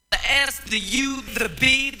S, the U, the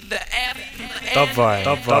B, the F, the N. Dubvine.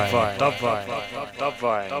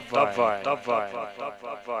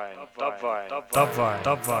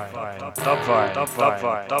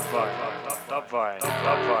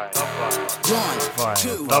 One,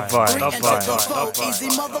 two, three, and to the four. Easy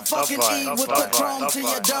motherfucking E with the chrome to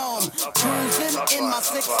your dome. Cruising in my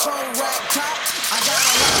 6'4" rag top. I got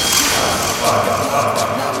a lot of shit.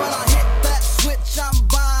 Now when I hit that switch, I'm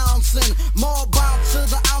bouncing. More bounce to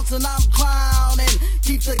the ounce and I'm clowning.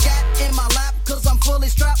 Keep the gat in my lap cause I'm fully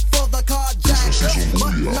strapped for the carjacker.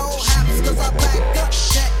 But no haps cause I back up.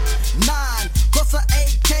 Check 9 plus a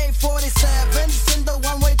AK-47. Send a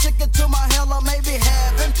one-way ticket to my hell or maybe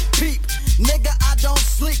heaven. Peep, nigga, I don't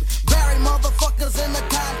sleep. Bury motherfuckers in the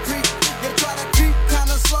concrete. You try to creep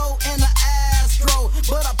kinda slow in the Astro,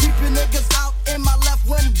 but I peep you niggas out in my left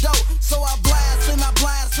window. So I blast and I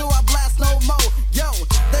blast till I blast no more. Yo,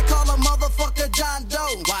 they call a motherfucker John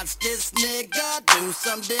Doe. Watch this nigga do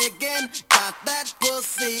some digging. Got that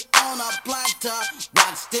pussy on a platter.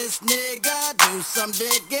 Watch this nigga do some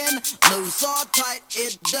digging. Loose or tight,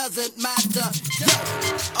 it doesn't matter. Yo,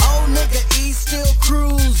 old nigga E still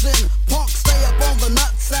cruising. Punk stay up on the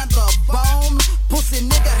nuts and the bone. Pussy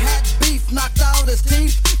nigga had beef, knocked out his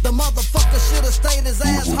teeth. The motherfucker should've stayed his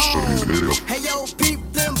ass home. Hey yo, peep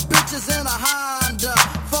them bitches in a Honda.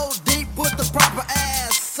 4 deep with the proper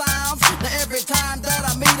ass sounds. Now every time that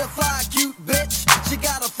I meet a fly cute bitch, she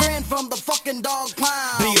got a friend from the fucking dog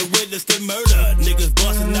pound. Be a witness to murder. Niggas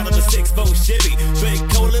busting out of the 6'4" Chevy. Straight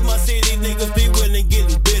cold in my city. Niggas be willing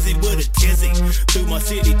getting busy with a tizzy. Through my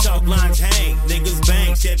city talk lines hang. Niggas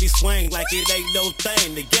bang, Chevy swing like it ain't no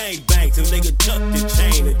thing. The gang bangs and nigga tuck the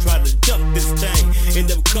chain and try to duck this thing.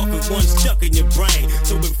 End up cuffing one stuck in your brain.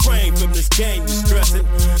 So refrain from this game you stressing.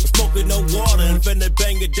 Smoking no water and finna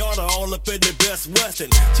bang your daughter all up in the Best Western.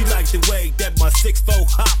 She likes the way that my 6'4"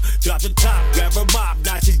 hop. Drop the top, grab her mop.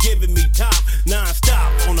 Now she's giving me top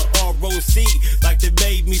non-stop on the ROC like they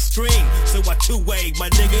made me scream. So I two-way my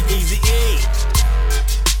nigga Easy E.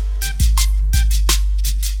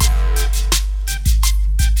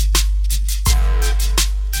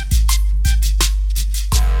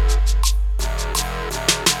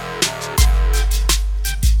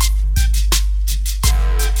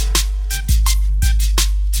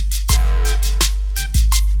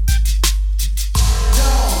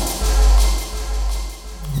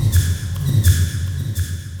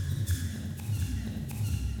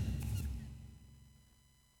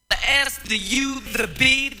 The U, the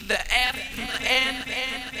B, the F, the N.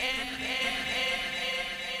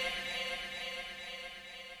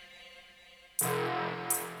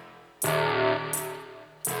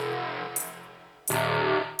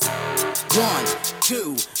 One,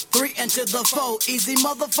 two, three, and to the four. Easy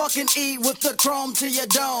motherfucking E with the chrome to your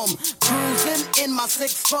dome. Cruising in my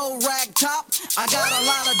 6'4" rag top. I got a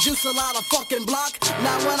lot of juice, a lot of fucking block.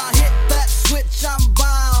 Now when I hit that switch, I'm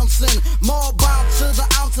bouncing. More bounce to the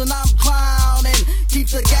ounce and I'm clowning. Keep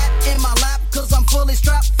the gat in my lap cause I'm fully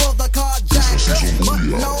strapped for the carjacker. But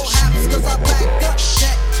no haps cause I back up.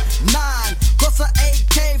 Check 9 plus a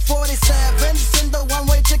AK-47. Send a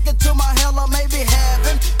one-way ticket to my hell or maybe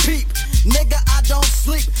heaven. Peep, nigga, I don't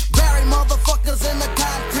sleep. Bury motherfuckers in the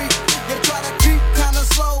concrete. You try to creep kinda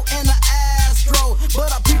slow in the Astro,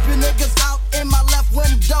 but I peep you niggas out in my left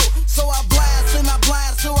window. So I blast and I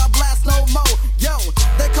blast till I blast no more. Yo,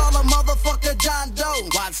 they call a motherfucker John Doe.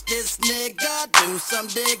 Watch this nigga do some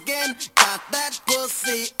digging. Got that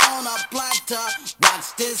pussy on a platter.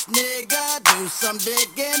 Watch this nigga do some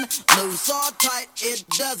digging. Loose or tight, it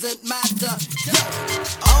doesn't matter. Yo,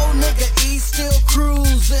 old nigga E still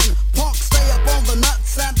cruising. Punk stay up on the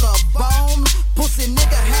nuts and the bone. Pussy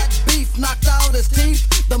nigga had beef, knocked out his teeth.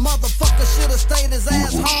 The motherfucker should've stayed his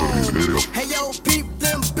ass home. Hey yo, peep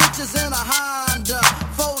them bitches in a Honda.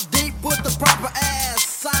 4 deep with the proper ass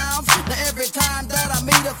sounds. Now every time that I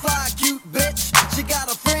meet a fly cute bitch, she got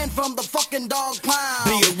a friend from the fucking dog pound.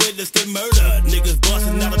 Be a witness to murder. Niggas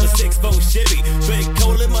busting out of the 6'4" Chevy. Straight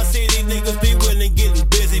cold in my city. Niggas be willing getting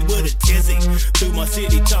busy with a tizzy. Through my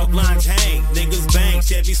city talk lines hang. Niggas bang,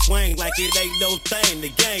 Chevy swing like it ain't no thing. The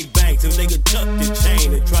gang bangs and nigga tuck the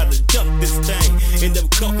chain and try to duck this thing. End up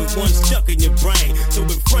cuffing one stuck in your brain. So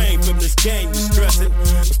refrain from this game you stressing.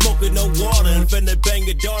 Smoking no water and finna bang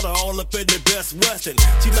your daughter all up in the Best Western.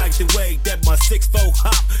 She likes the way that my 6'4"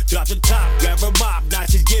 hop. Drop the top, grab her mop. Now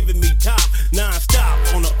she's giving me top non-stop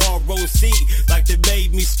on the ROC like they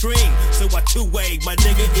made me scream. So I two-way my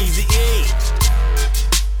nigga Easy E.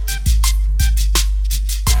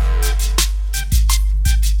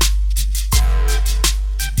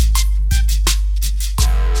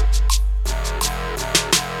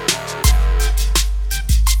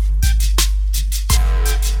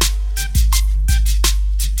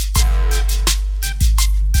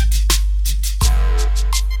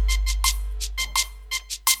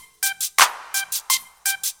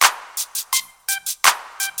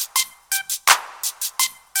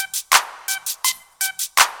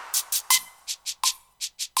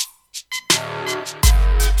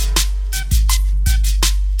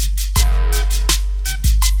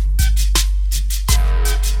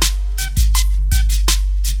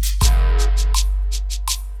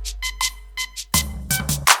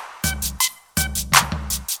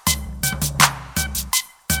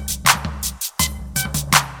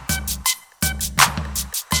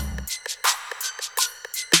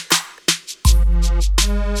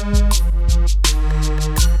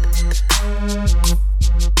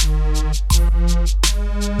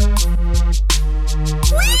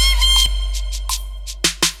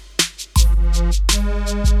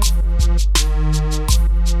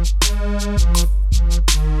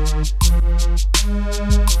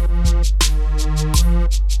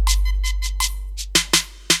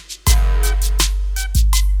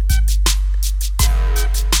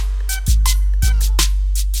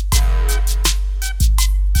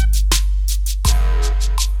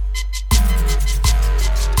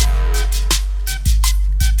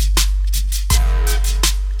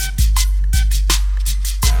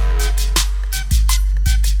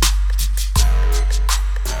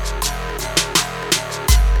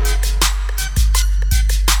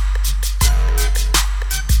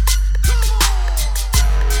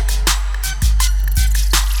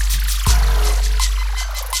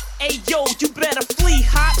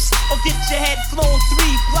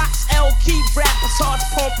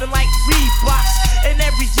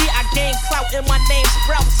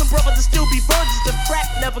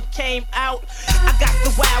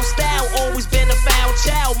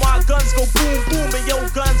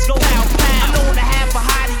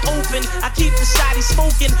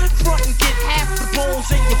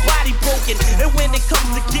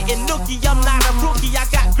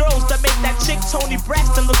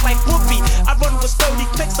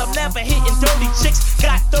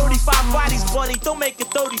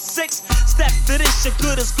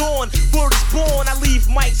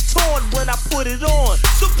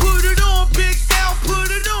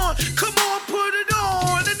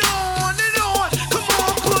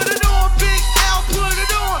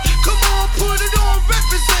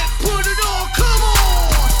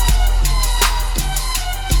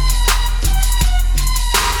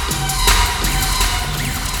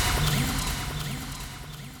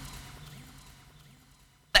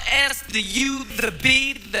 The U, the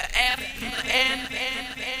B, the F, the N.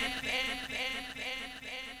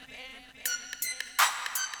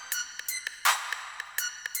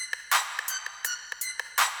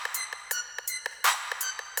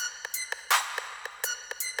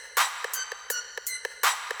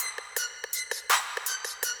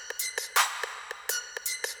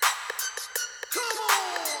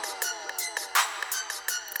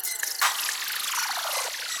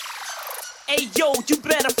 Hey yo, you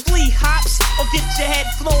better flee hops or get your head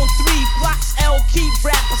flown 3 blocks. L key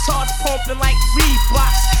rappers hearts pumping like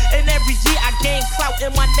Reeboks. And every year I gain clout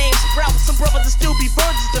and my name sprouts. Some brothers that still be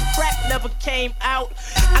virgins, the crack never came out.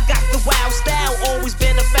 I got the wild style, always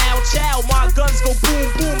been a foul child. My guns go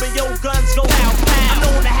boom boom and your guns go pow pow. I'm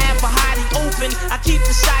known to have a hottie open, I keep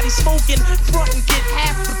the shotty smoking. Front and get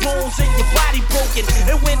half the bones in your body broken.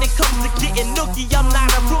 And when it comes to getting nookie, I'm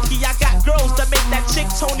not a rookie. I got girls that make that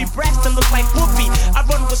chick Tony Braxton look like Whoopi. I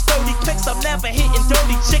run with 30 clicks, I'm never hitting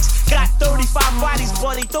dirty chicks. Got 35 bodies,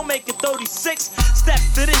 buddy, don't make it 36. Step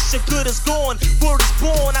to this, your good is gone. Word is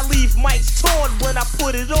born, I leave mics torn when I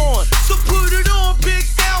put it on. So put it on, Big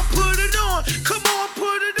L, put it on. Come on,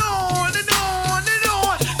 put it on and on and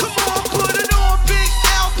on. Come on, put it on, Big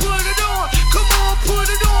L, put it on. Come on, put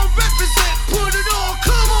it on, represent, put it on,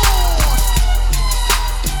 come on.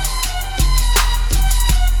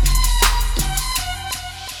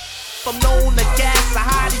 From known to gas, a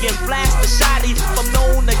hottie and blast the shotty. From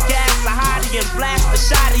known to gas, a hottie and blast the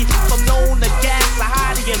shotty. From known to gas, a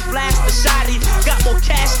hottie and blast the shotty. Got more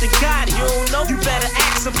cash than God, you don't know? You better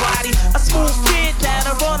ask somebody. A smooth kid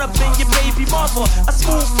that'll run up in your baby mother. A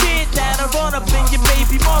smooth kid that'll run up in your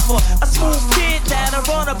baby mother. A smooth kid that'll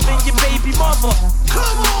run up in your baby mother.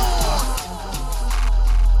 Come on!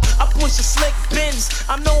 I push a slick bins.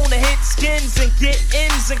 I'm known to hit skins and get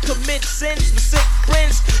ins and commit sins with sick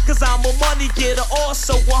friends. Cause I'm a money getter,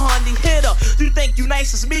 also a honey hitter. Do you think you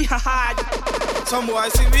nice as me? Haha. Some boy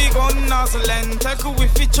see we gon' nuzzle and take a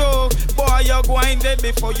whiffy choke. Boy, you're going dead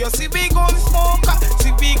before you see we gon' smoke.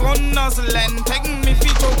 See we gon' nuzzle and take me fi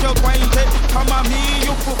choke. You're going dead. Come on me,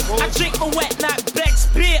 you fool. I drink my wet, not Beck's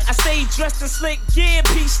beer. I stay dressed in slick gear.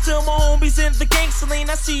 Peace to my homies in the gangster lane.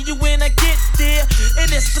 I see you when I get there.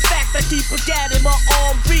 And it's the fact I keep a gat in my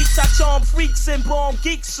arm reach. I charm freaks and bomb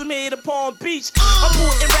geeks from here to Palm Beach. I'm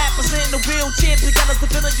putting rappers in the wheelchair. Pick out the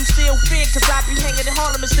villain you still fear. Cause I be hanging in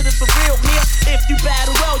Harlem and shit is for real here. If you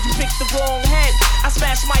battle well, you pick the wrong head. I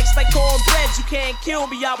smash mics like cornbread. You can't kill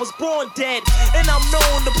me, I was born dead. And I'm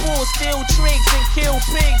known to pull steel tricks and kill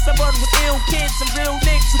pigs. I run with ill kids and real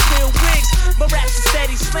niggas who kill wigs. My raps are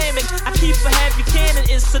steady slamming. I keep a heavy cannon.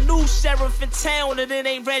 It's a new sheriff in town and it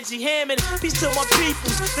ain't Reggie Hammond. Peace to my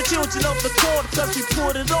peoples, the children of the corn. Cause we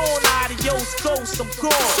put it on. Adios, ghost, I'm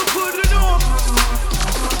gone. So put it on.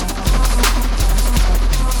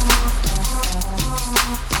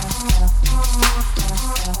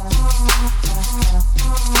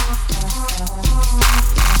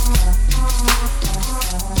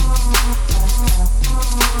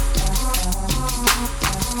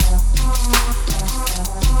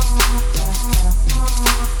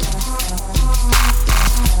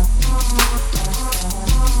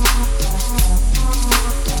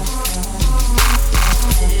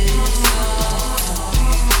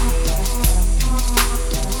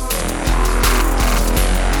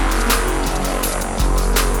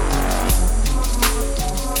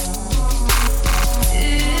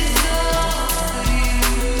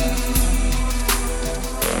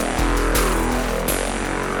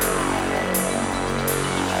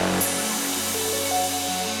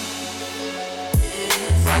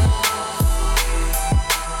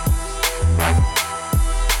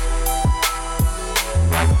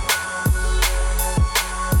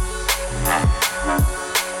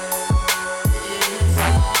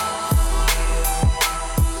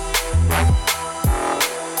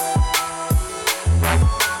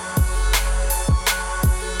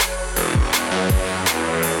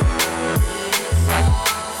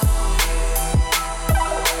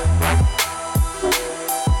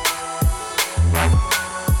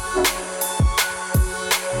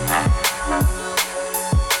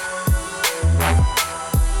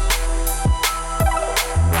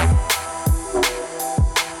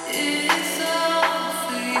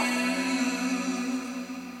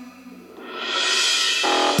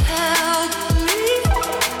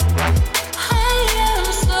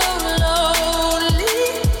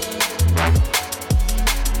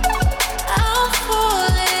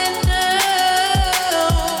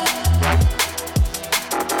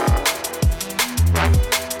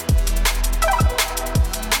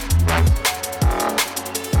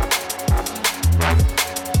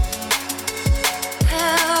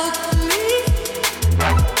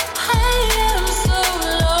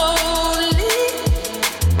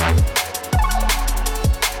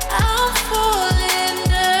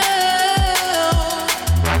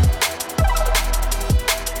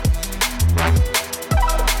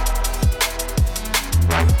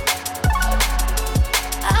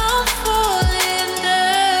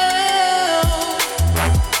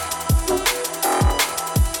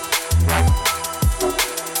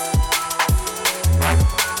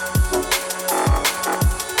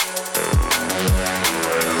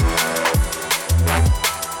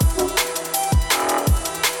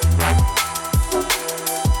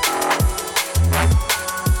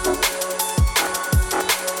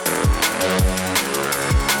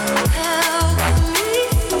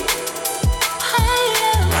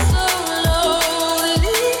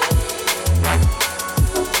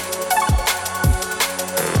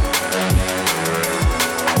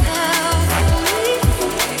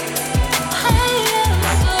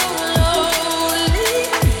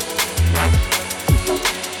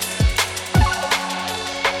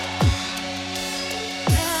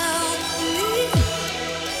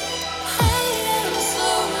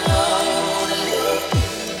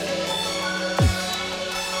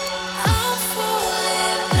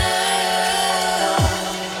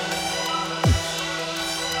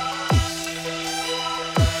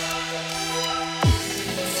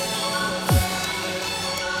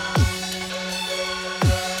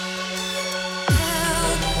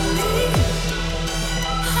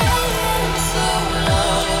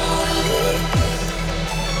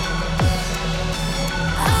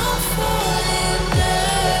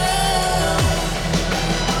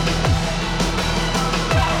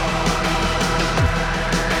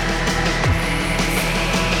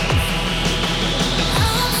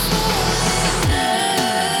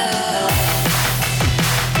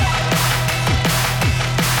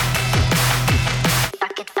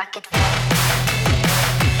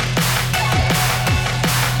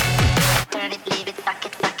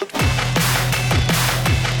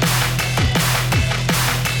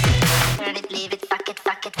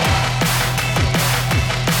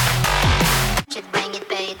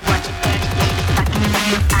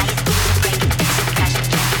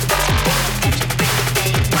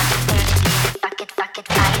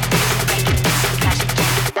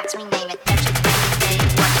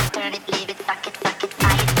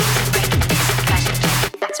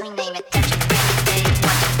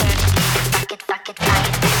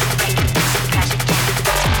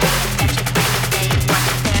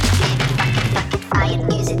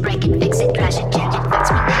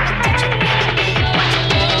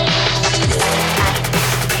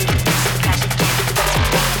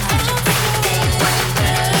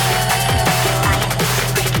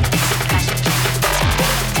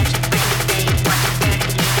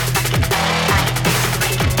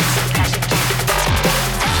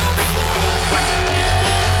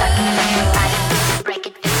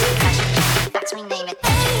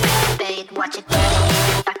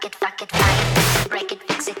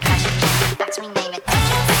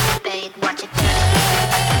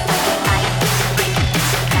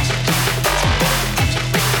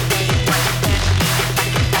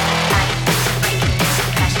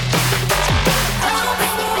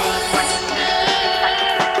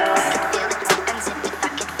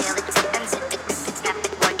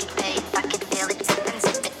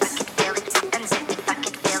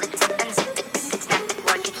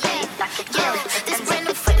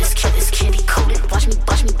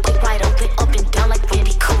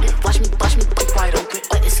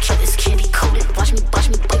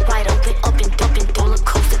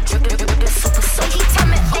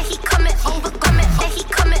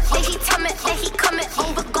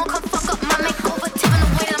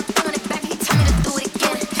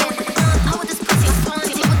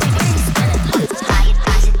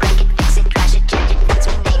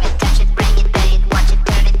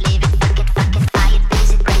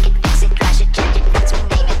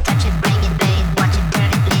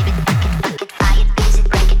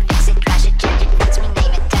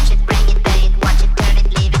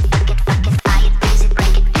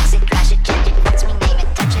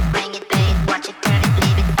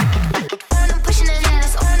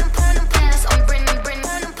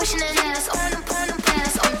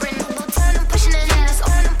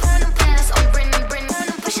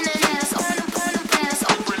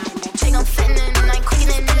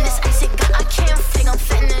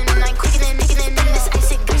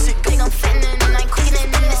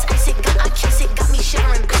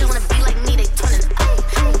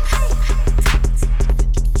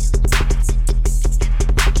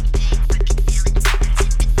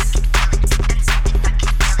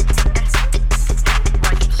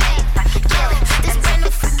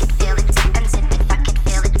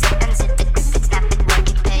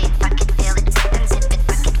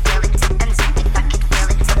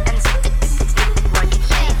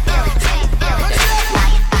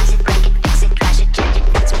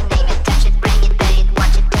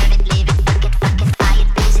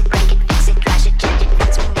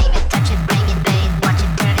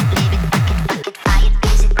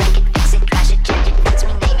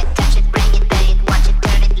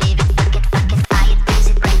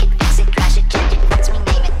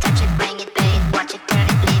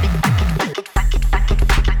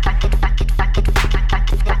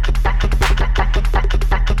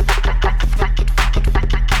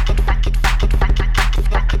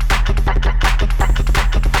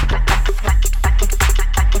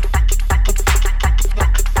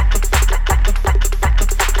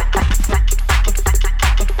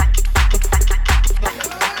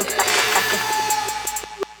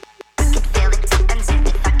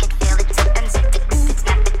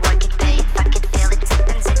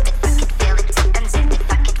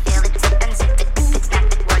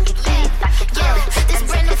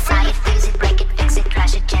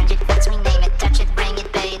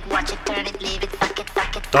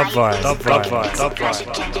 Dubvine.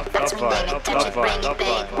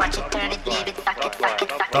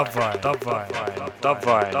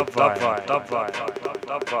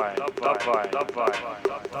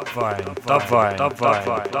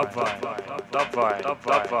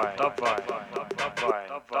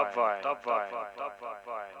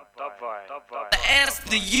 The S,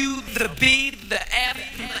 the U, the B, the F,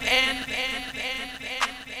 the N.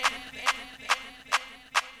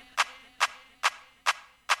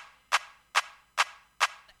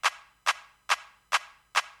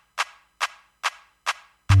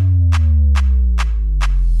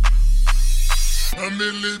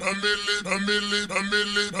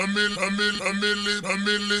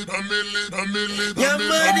 Your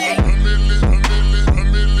money.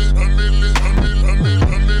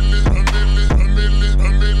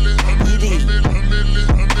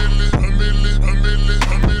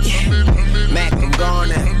 Mac, I'm gone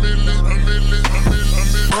now.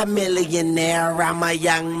 A millionaire, I'm a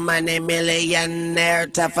young money millionaire,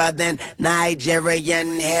 tougher than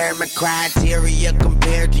Nigerian hair. My criteria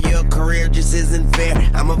compared to your career just isn't fair.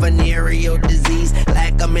 I'm a venereal disease,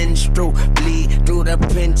 like a menstrual bleed through the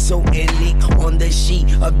pencil and leak on the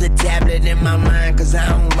sheet of the tablet in my mind. Cause I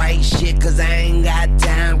don't write shit, cause I ain't got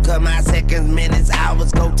time. Cause my seconds, minutes,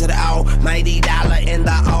 hours go to the almighty dollar in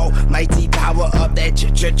the almighty power of that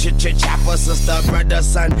chopper. Sister, brother,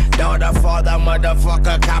 son, daughter, father,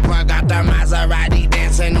 motherfucker, copper. Got the Maserati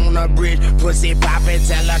dancing on the bridge. Pussy poppin',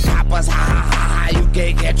 tell the coppers, ha ha ha ha. You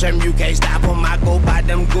can't catch them, you can't stop them. I go by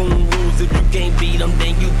them goon rules. If you can't beat them,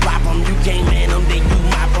 then you pop them. You can't man them, then you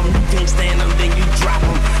mop them. You can't stand them, then you drop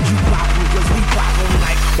them. You pop them, cause we pop them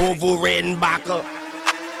like Orville Redenbacher.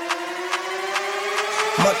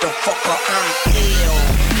 Motherfucker, I'm ill.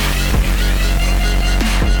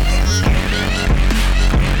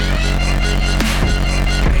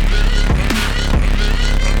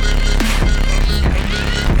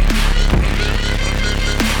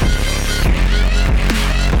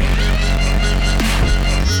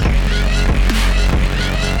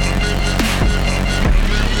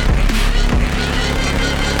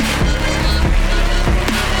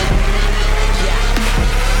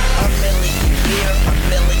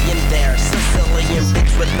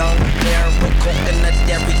 With long hair, with coconut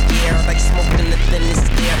every year, like smoking the thinnest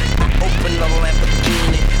air. I open the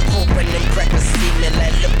Lamborghini, hoping them crackers see me.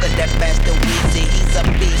 Like, look at that bastard Weezy. He's a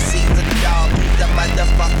beast, he's a dog, he's a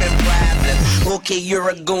motherfucking problem. Okay, you're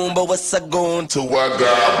a goon, but what's a goon to a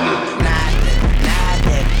goblin?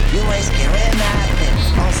 Nothing, you ain't scaring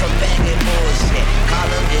nothing. On some baggy bullshit, call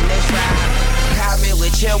him in this ride. Call me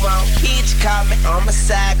what you want, bitch, call me on my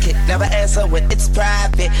sidekick. Never answer when it's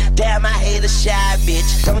private. Damn, I hate a shy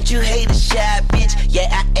bitch. Don't you hate a shy bitch? Yeah,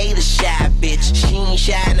 I hate a shy bitch. She ain't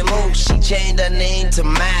shy no more, she changed her name to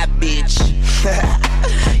my bitch.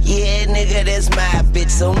 Yeah, nigga, that's my bitch.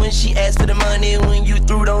 So when she asks for the money, when you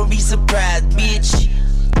through, don't be surprised, bitch.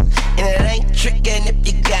 And it ain't trickin' if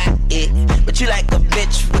you got it. But you like a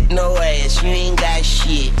bitch with no ass, you ain't got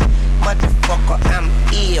shit. Motherfucker, I'm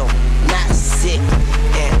ill, not sick.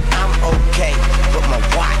 And I'm okay, but my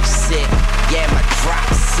watch sick. Yeah, my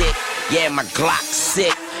drop sick. Yeah, my Glock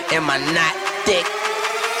sick. And my knot thick.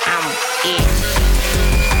 I'm it.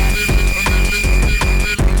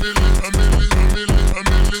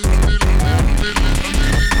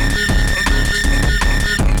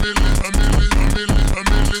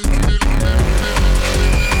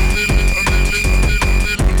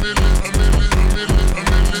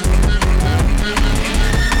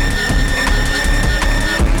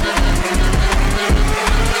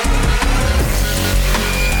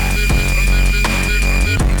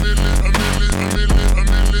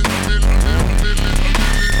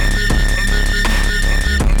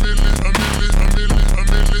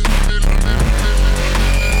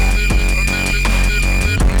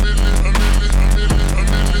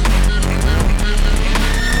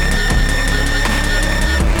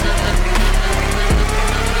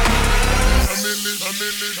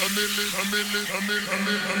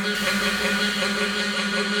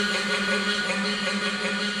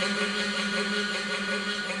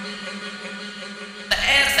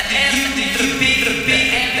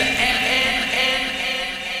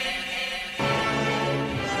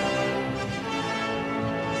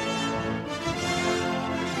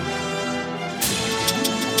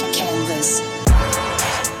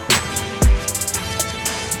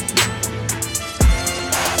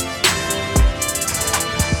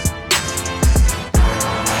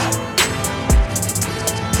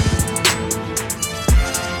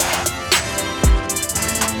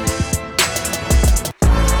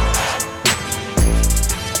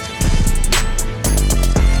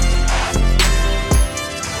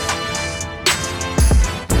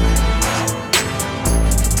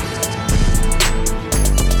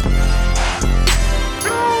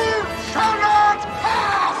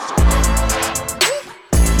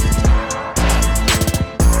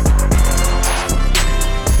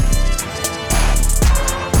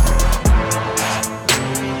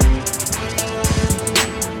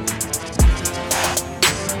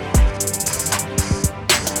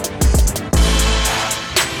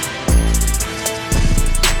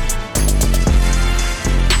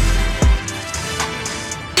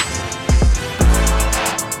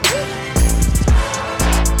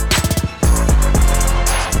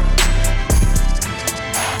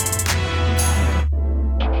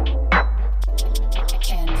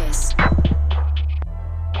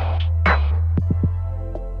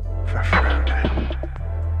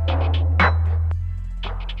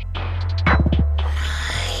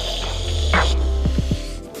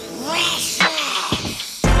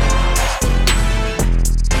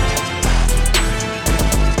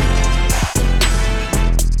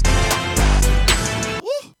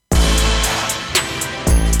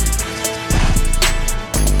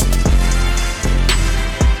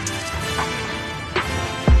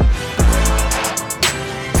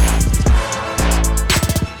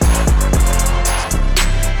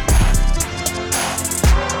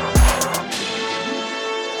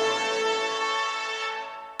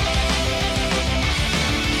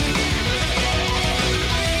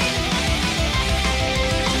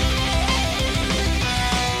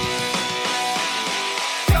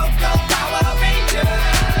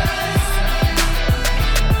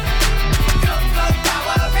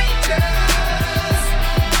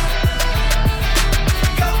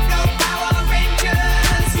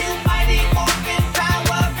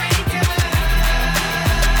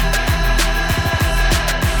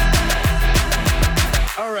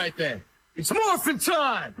 then. It's morphin'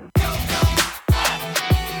 time!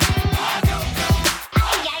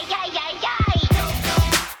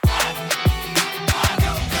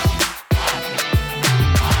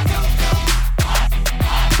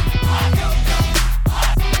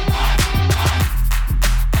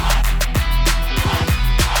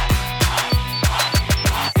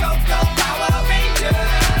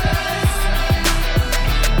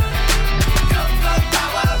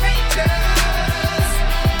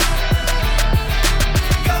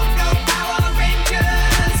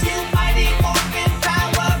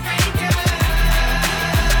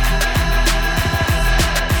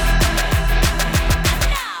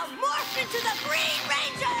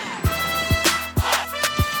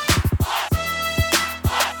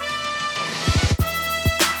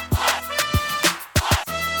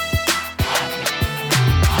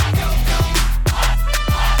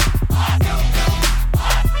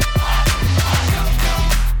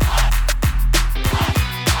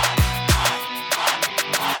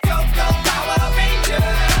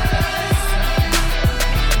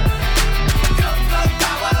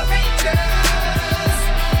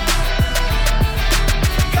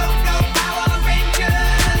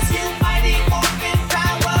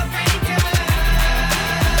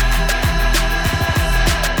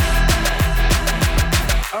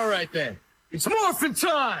 Then. It's morphin'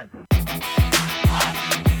 time!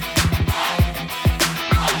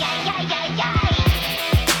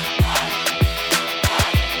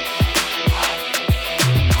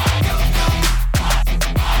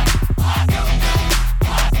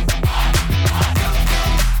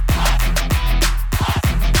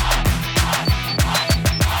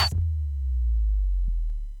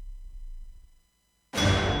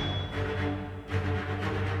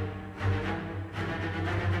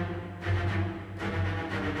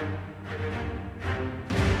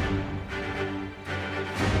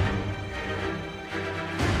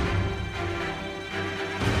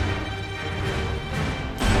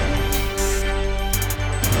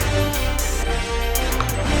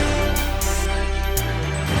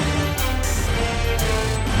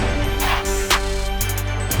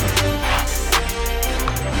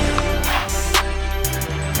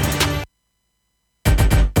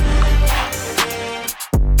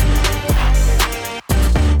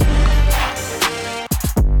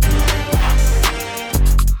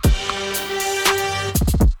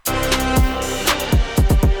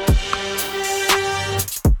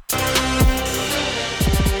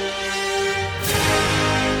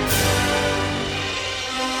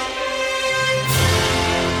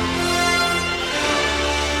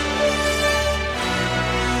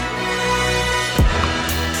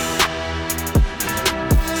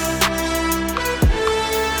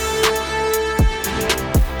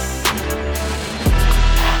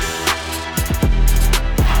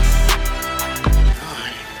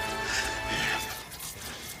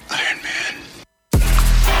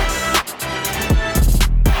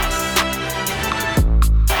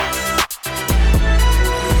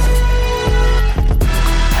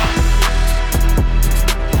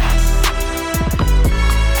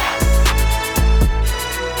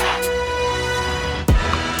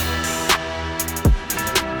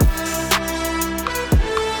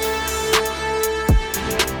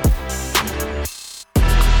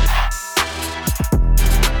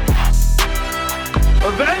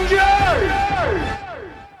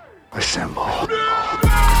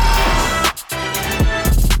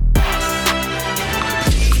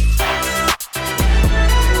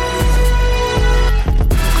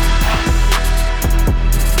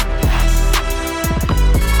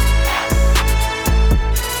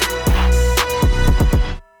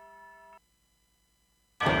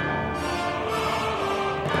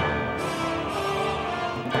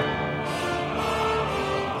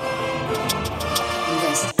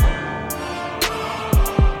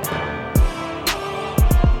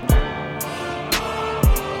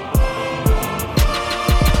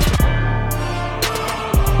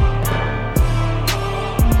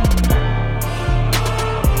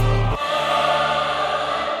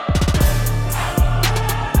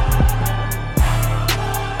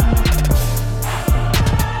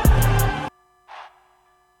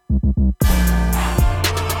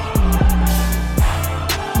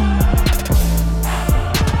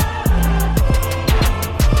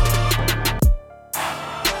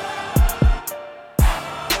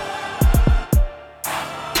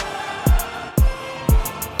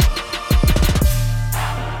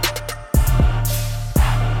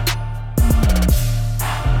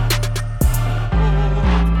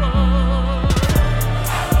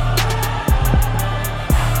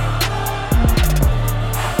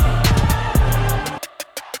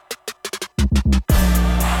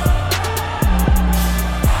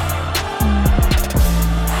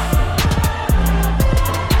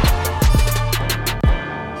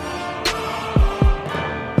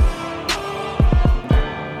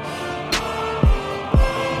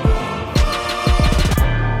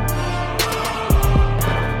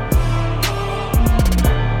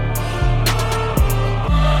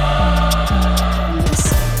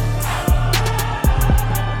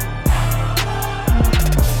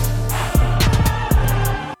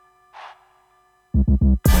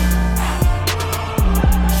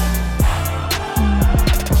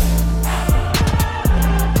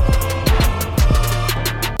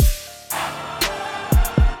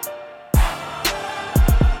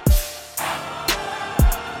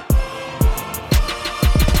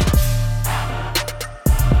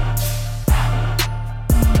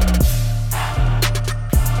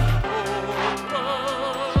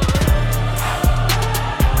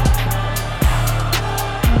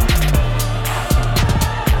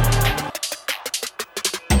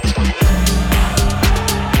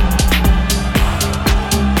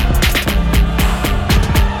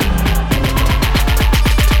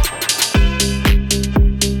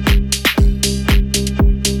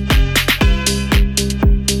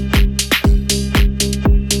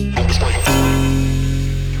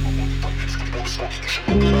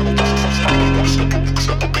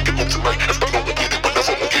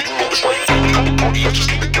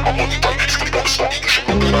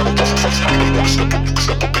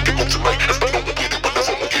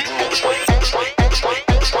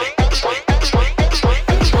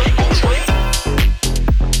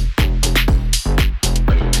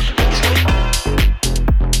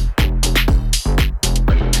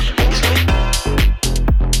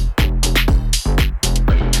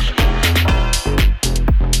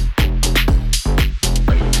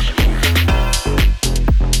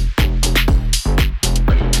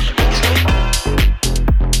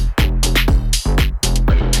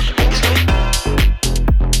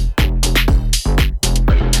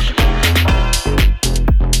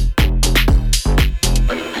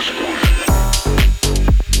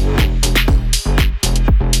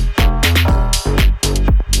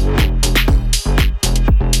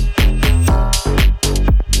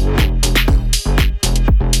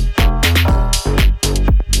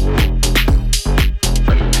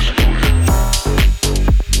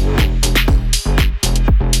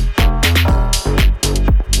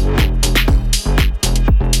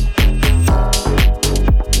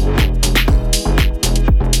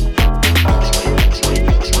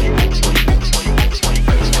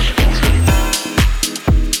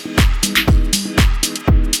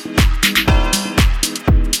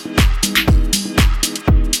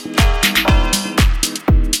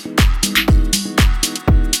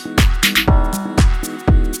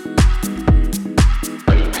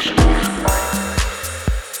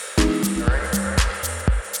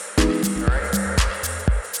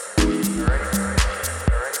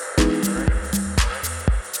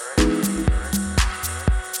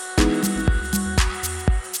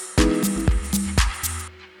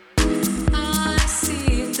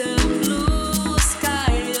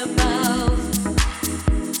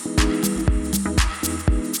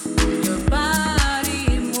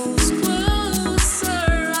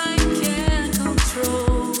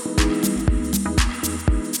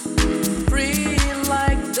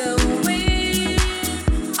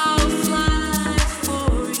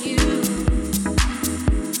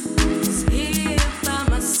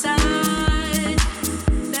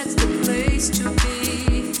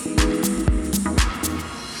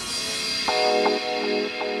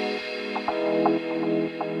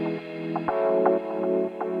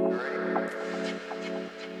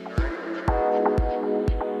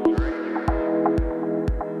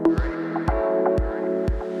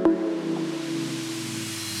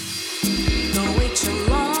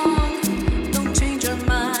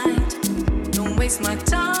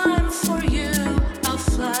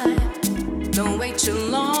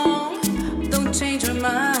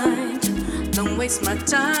 waste my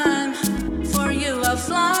time. For you I'll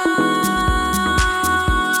fly.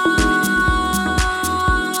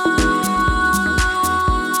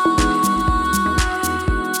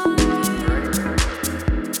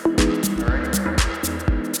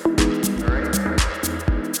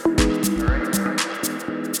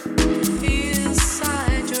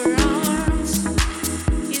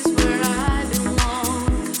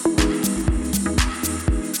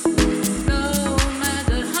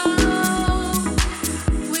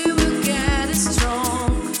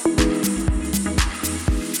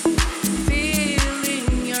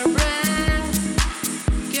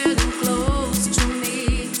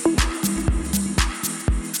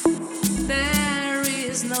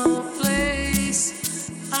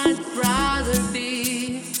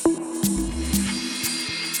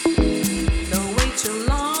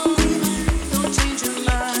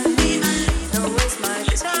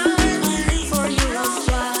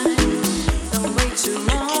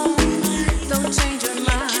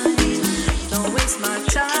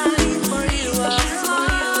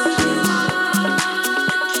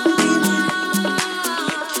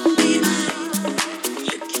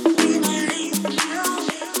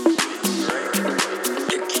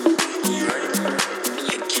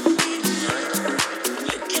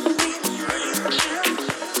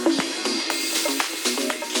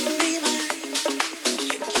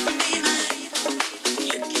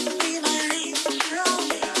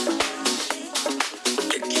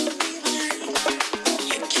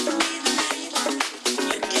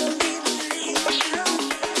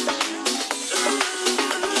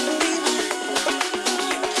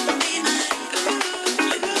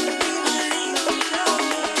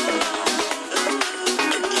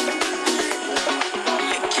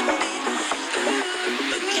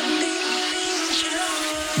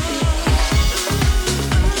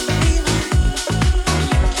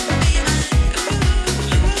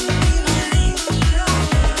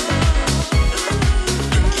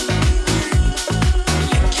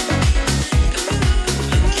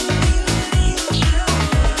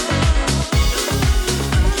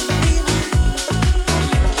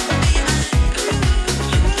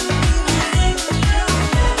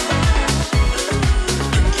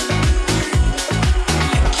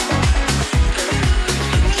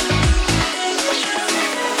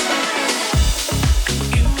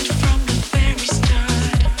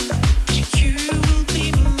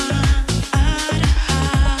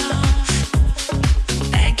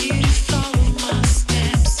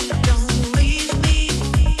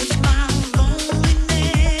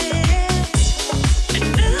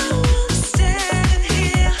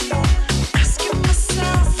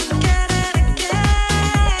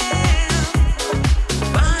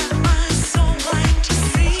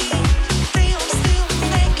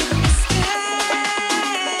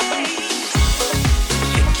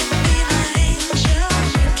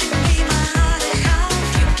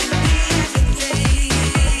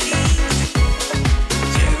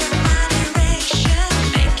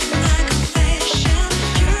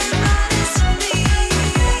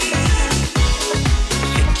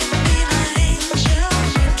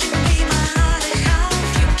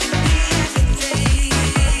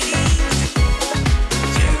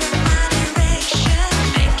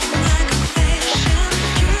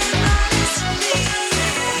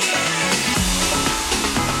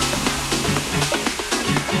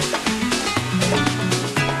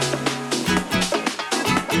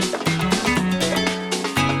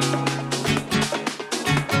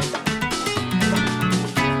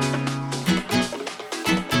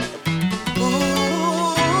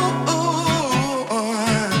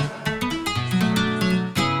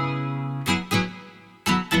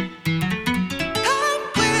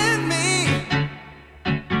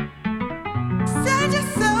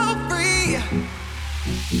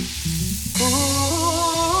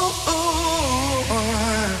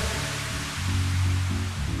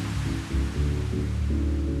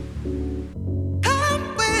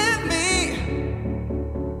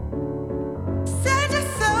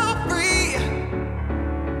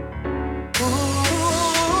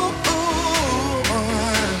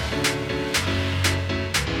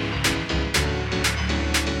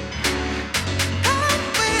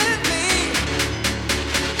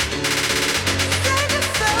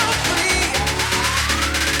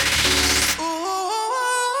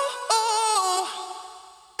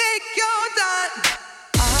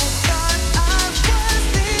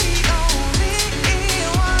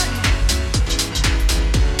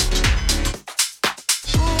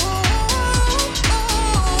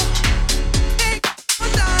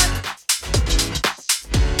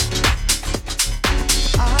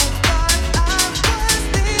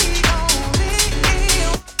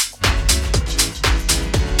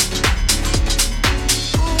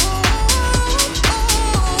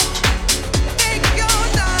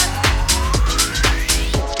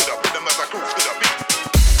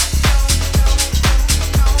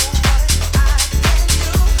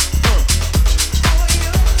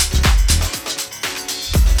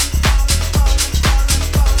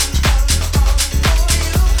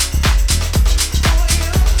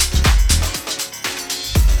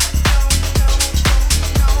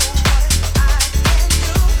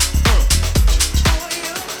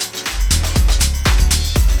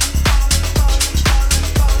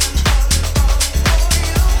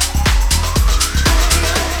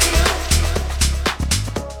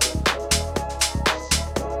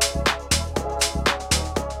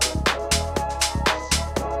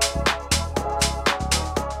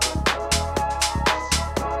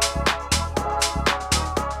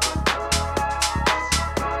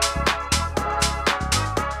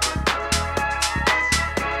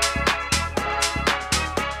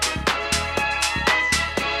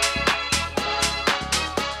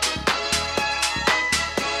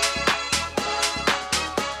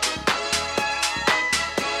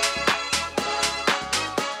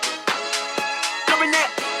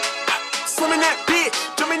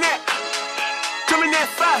 that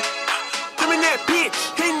fire. Come in that bitch,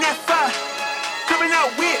 hitting that fire. Coming out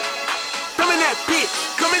with, come in that bitch,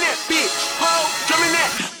 come in that bitch. Ho, drum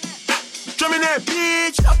in that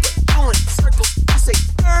bitch. Up doing circles, you say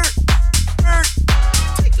nerd, nerd.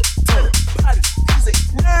 Take a turn, body, you say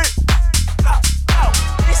nerd. Pop out,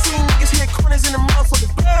 they see niggas hit corners in the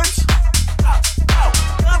motherfucking birds. Pop out,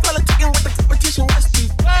 I'm politicking with the competition, let's be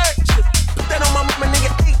word. Put that on my mama, nigga,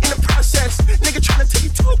 8 in the process. Nigga tryna take you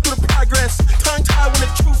 2 through the progress. Tongue tied when the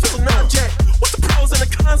truth is a non-jet. What's the pros and the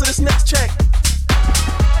cons of this next check?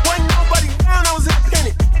 Wasn't nobody round, I was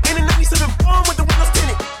independent. In a 97 bomb with the windows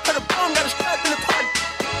tinted. Had a bomb, got a strap in the party.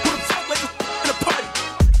 Who the fuck like a in the party?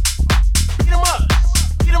 Beat 'em up,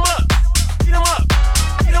 beat 'em up, beat 'em up,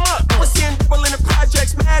 beat 'em up. I'm seeing double in the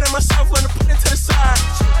projects, mad at myself, learn to put it to the side.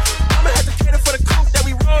 I'ma have to cater for the coupe that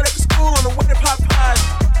we rode after school on the way to Popeyes.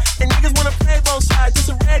 And niggas wanna play both sides, just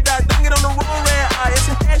a red dot, don't get on the wrong red eye. It's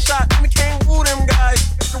a headshot, and we can't woo them guys.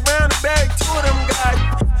 Around the bag, 2 of them guys.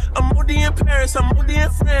 I'm OD in Paris, I'm OD in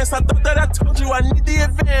France. I thought that I told you I need the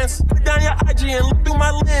advance. Put down your IG and look through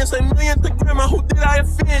my lens. A millionth grandma, who did I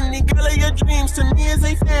offend? Nigga, your dreams to me as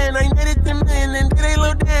a fan. I made it them in and did a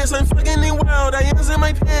little dance. I'm fucking the world, I was in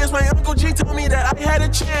my pants. My Uncle G told me that I had a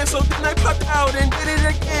chance. So then I popped out and did it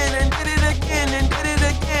again, and did it again, and did it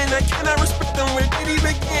again. I cannot respect them, where did he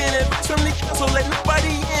begin? Advice from the council, let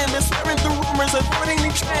nobody in. Been swearing through rumors, avoiding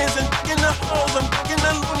the trends. And digging the holes, I'm digging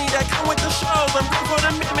the loony that come with the shows. I'm good for the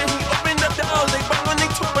amendment, he opened up the doors. They bang on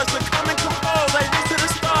their tour bus to come and compose. I reach to the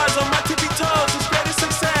stars on my tippy toes. It's greatest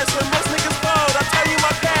success when most niggas fold. I tell you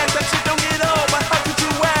my past, that shit don't get old. But how could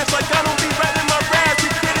you ask? Like I don't be rapping my raps.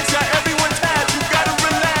 You critics got everyone tapped. You gotta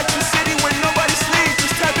relax. You city when nobody sleeps.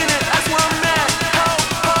 Just tapping it, that's where I'm at. Ho,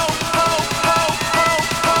 ho, ho, ho, ho,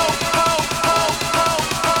 ho, ho, ho, ho, ho,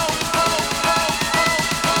 ho, ho.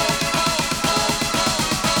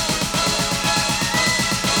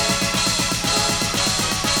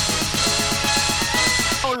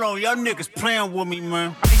 Hold on, y'all niggas playing with me,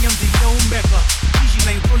 man. I am the Omega. Easy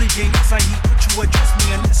ain't bully game. I need what you address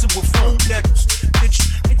me and listen with phone letters. Bitch,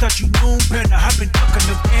 I thought you knew better. I've been ducking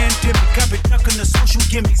the pandemic. I've been ducking the social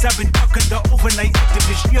gimmicks. I've been ducking the overnight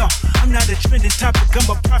activists. Yeah, I'm not a trending topic. I'm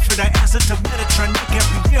a prophet. I answer to Metatron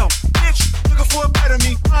every year. Bitch, looking for a better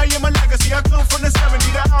me. I am a legacy. I come from the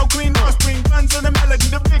 70s. The Al Green, Offspring, guns on the melody.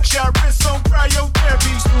 The big shot, wrist on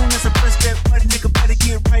cryotherapy. Soon as I press that button, nigga better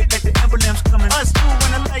get right like the emblem's coming. Us two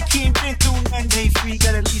when the light came been through. One day free,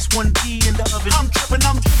 got at least 1 D in the oven. I'm tripping,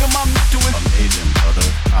 I'm triggering my mental. Amazing, brother.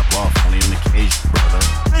 Pop off, only on occasion, brother.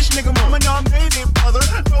 Rich nigga, mama, know I made it, brother.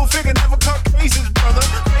 Go figure, never caught cases, brother.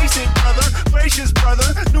 Face it, brother. Gracious, brother.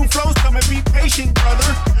 New flows coming, be patient, brother.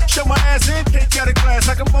 Show my ass in, take out of class.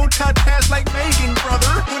 I can multitask like Megan,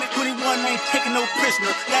 brother. 2021 ain't taking no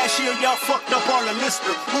prisoner. Last year, y'all fucked up all the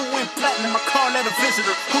listeners. Who went platinum? I call that a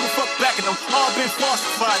visitor. Who the fuck backing them? All been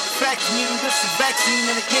falsified. The facts mean this is vaccine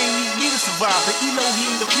and the game need me to survive. The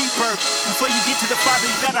Elohim, the rebirth. Before you get to the Father,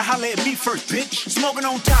 you gotta holler at me first, bitch. Smoking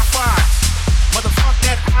on top 5. Motherfuck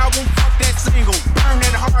that album, fuck that single. Burn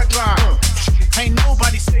that hard drive. Ain't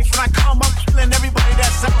nobody safe when I come up killing everybody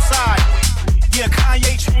that's outside. Yeah,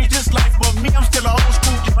 Kanye changed his life, but me, I'm still an old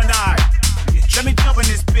school Gemini. Let me jump in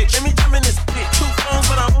this bitch. Let me jump in this bitch. 2 phones,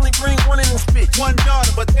 but I only bring 1 in this bitch. 1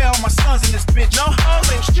 daughter, but they all my sons in this bitch. No hoes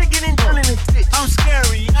ain't shit getting done in this bitch. I'm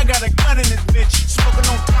scary, I got a gun in this bitch. Smoking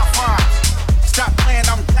on top 5. Stop playing,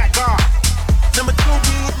 I'm that guard. Number 2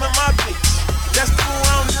 be in my bitch. That's 2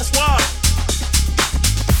 around, that's why.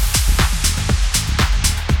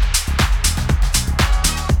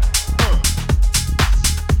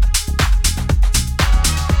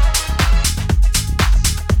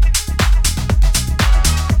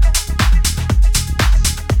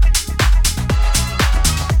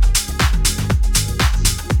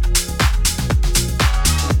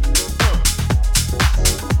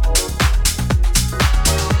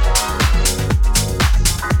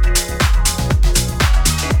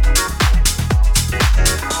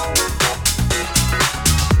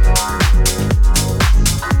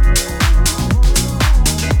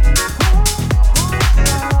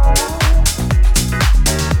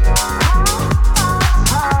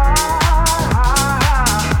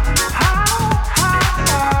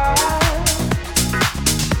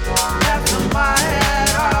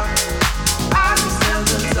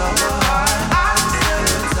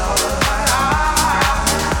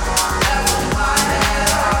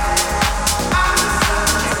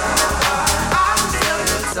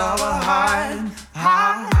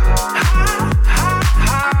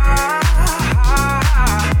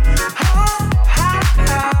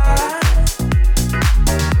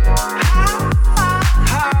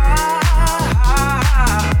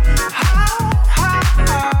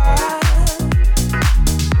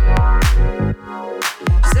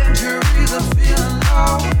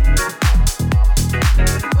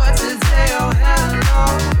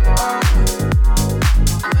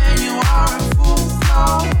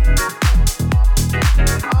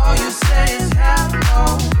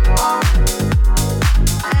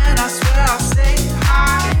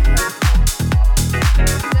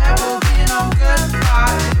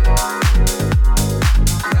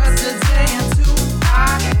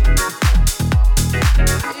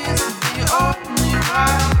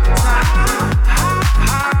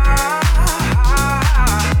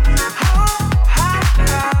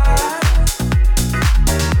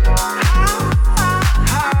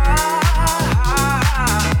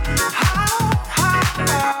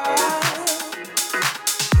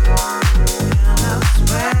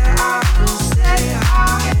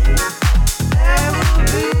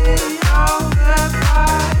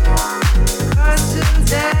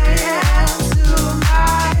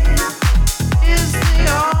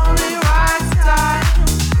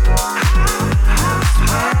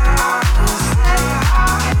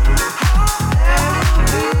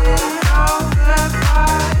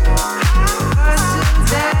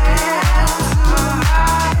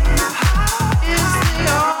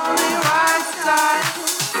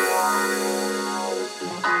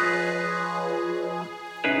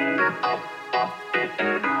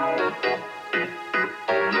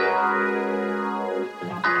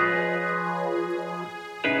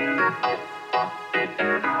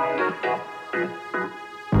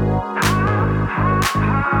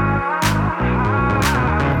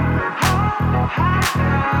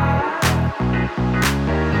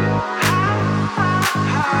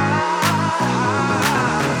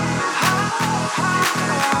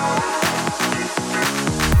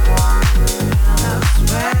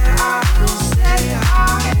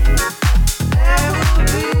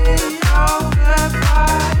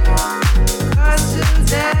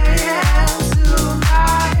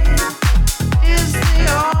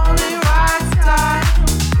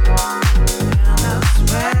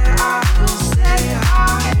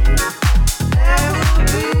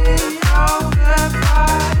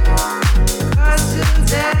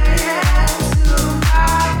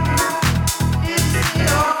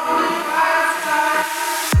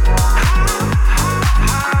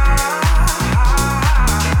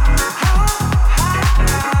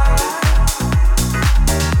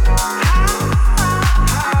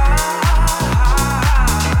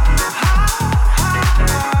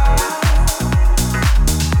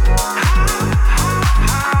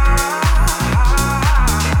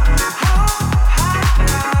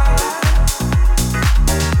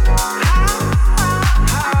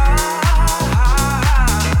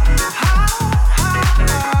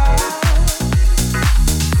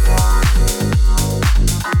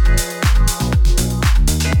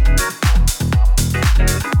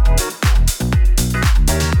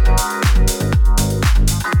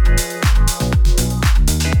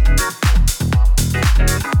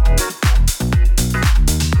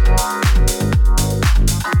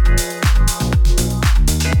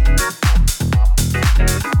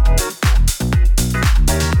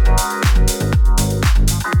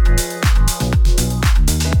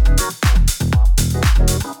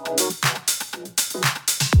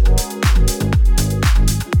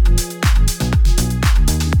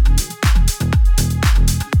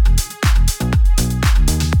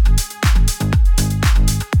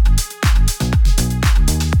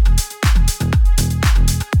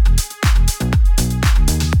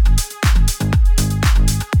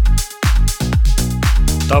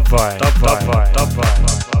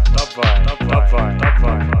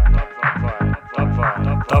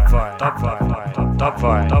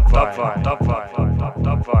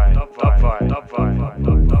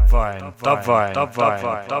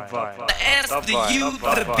 The S, the U,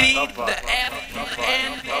 the B, the F, the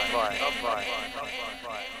N.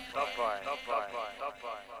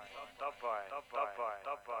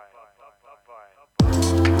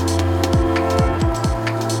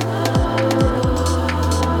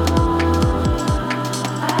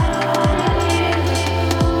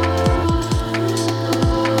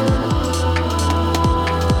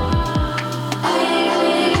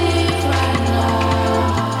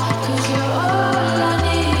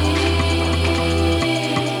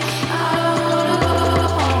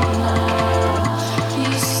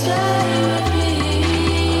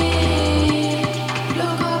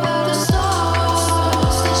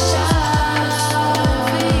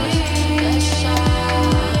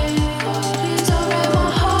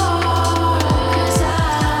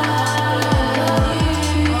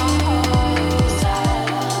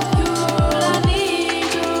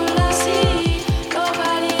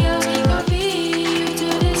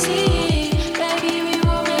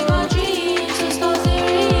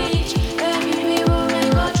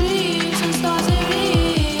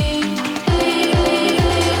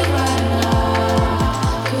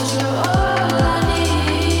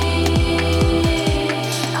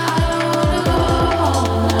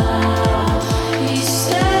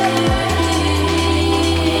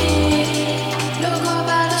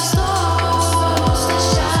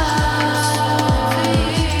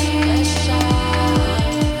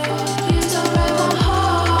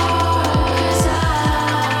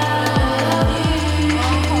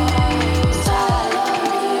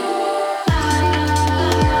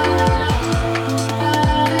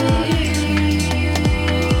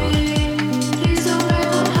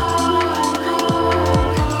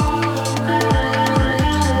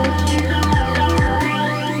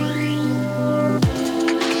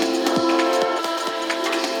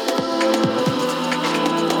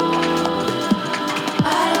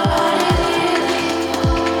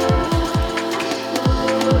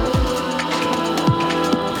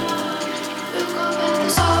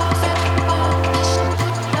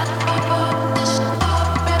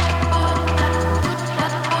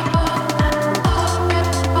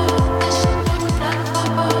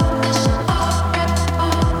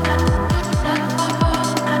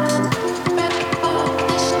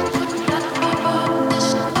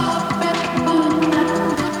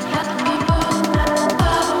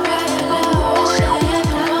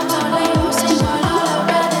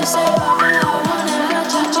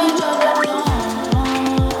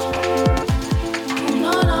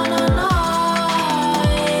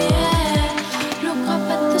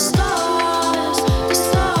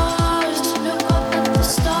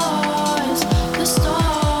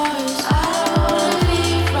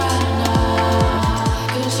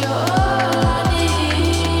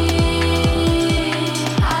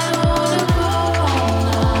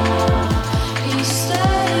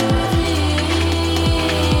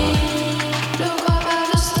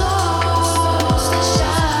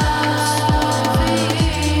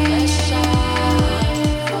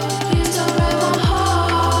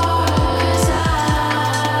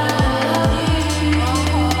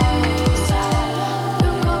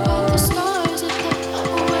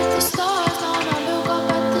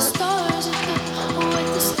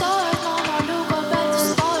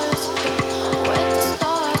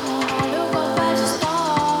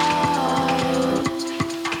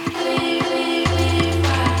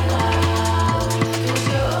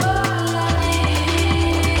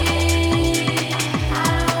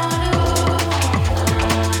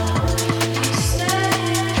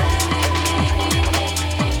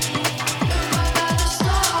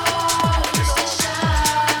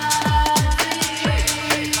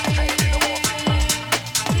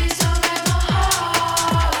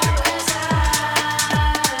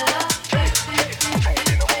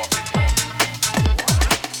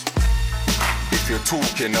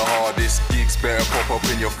 talking the hardest. Gigs better pop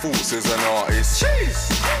up in your thoughts as an artist.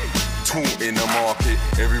 Talk in the market,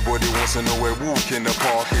 everybody wants to know where walk in the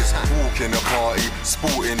park is. Walk in the party,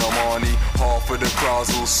 sporting Armani. Half of the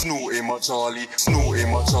crowds all snorting my Charlie,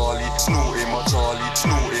 snorting my Charlie, snorting my Charlie,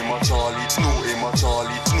 snorting my Charlie, snorting my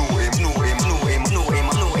Charlie, snorting, snorting, snorting, snorting, snorting,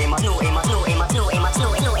 snorting, snorting, snorting,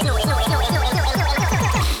 snorting.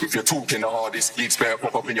 If you're talking the hardest, gigs better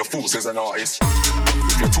pop up in your thoughts as an artist.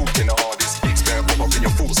 If you're talking the hardest, gigs better pop up in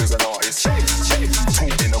your thoughts as an artist.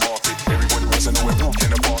 Talk in the market, everybody wants to know where walk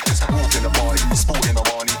in the park is. Walk in the party, sporting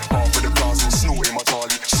Armani. Half of the crowds all snorting my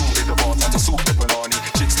Charlie. Sorted the bar, time to sort the banani.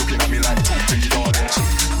 Chicks looking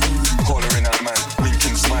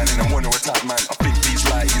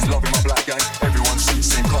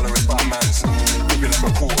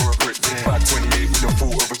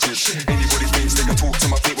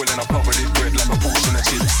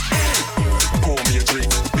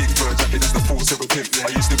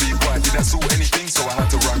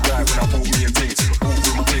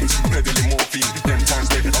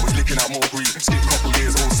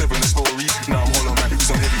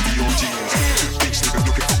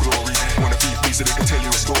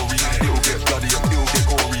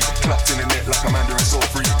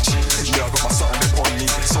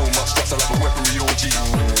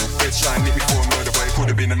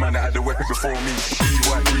on me.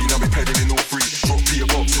 E-white green, I'll be pedaling all free. Drop Peter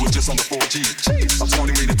Box, it was just under 4G. I told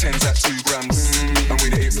him weigh the 10s at 2 grams, and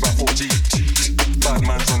weigh the 8s about 4G. Bad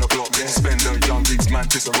man's on the block, Spender, young gigs,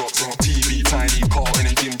 Manchester rocks. TV, Tiny, Carlton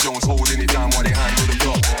and Jim Jones holding it down while they handle the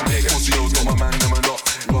block. Pussy O's got my man, them a lot.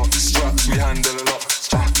 Straps, we handle a lot.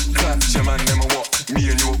 Claps, your man, them a what? Me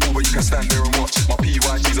and you are cool, but you can stand there and watch. My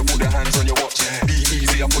PYGs, I put their hands on your watch. Be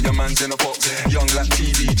easy, I put your mans in a box. Young like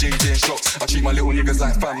TV, JJ and Shocks. I treat my little niggas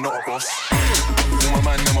like fam, not a boss. All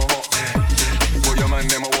my man, them a hot. Put your man,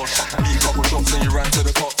 them a wash. Beat couple shots and you ran to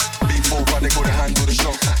the top. Big 4, but they go to handle the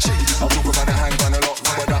shot. I talk about the handgun a lot,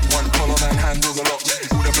 but that one collar man handles a lot.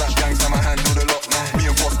 All the black gangs, time I handle a lot. Me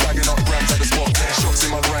and boss bagging up grams at the spot. Shots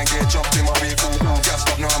in my rank, get jumped in my vehicle. All gassed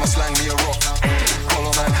up, now I'ma slang me a rock.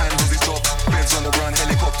 Collar man handles his job. Beds on the ground,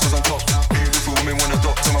 helicopters on top. Beautiful woman wanna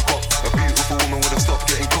dock to my cop. A beautiful woman would have stopped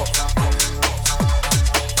getting caught.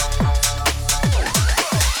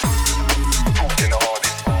 Talking the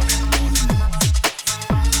hardest.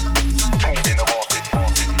 Talking the market. Talking the hardest.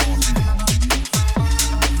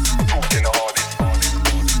 Talking the market. Talking the hardest.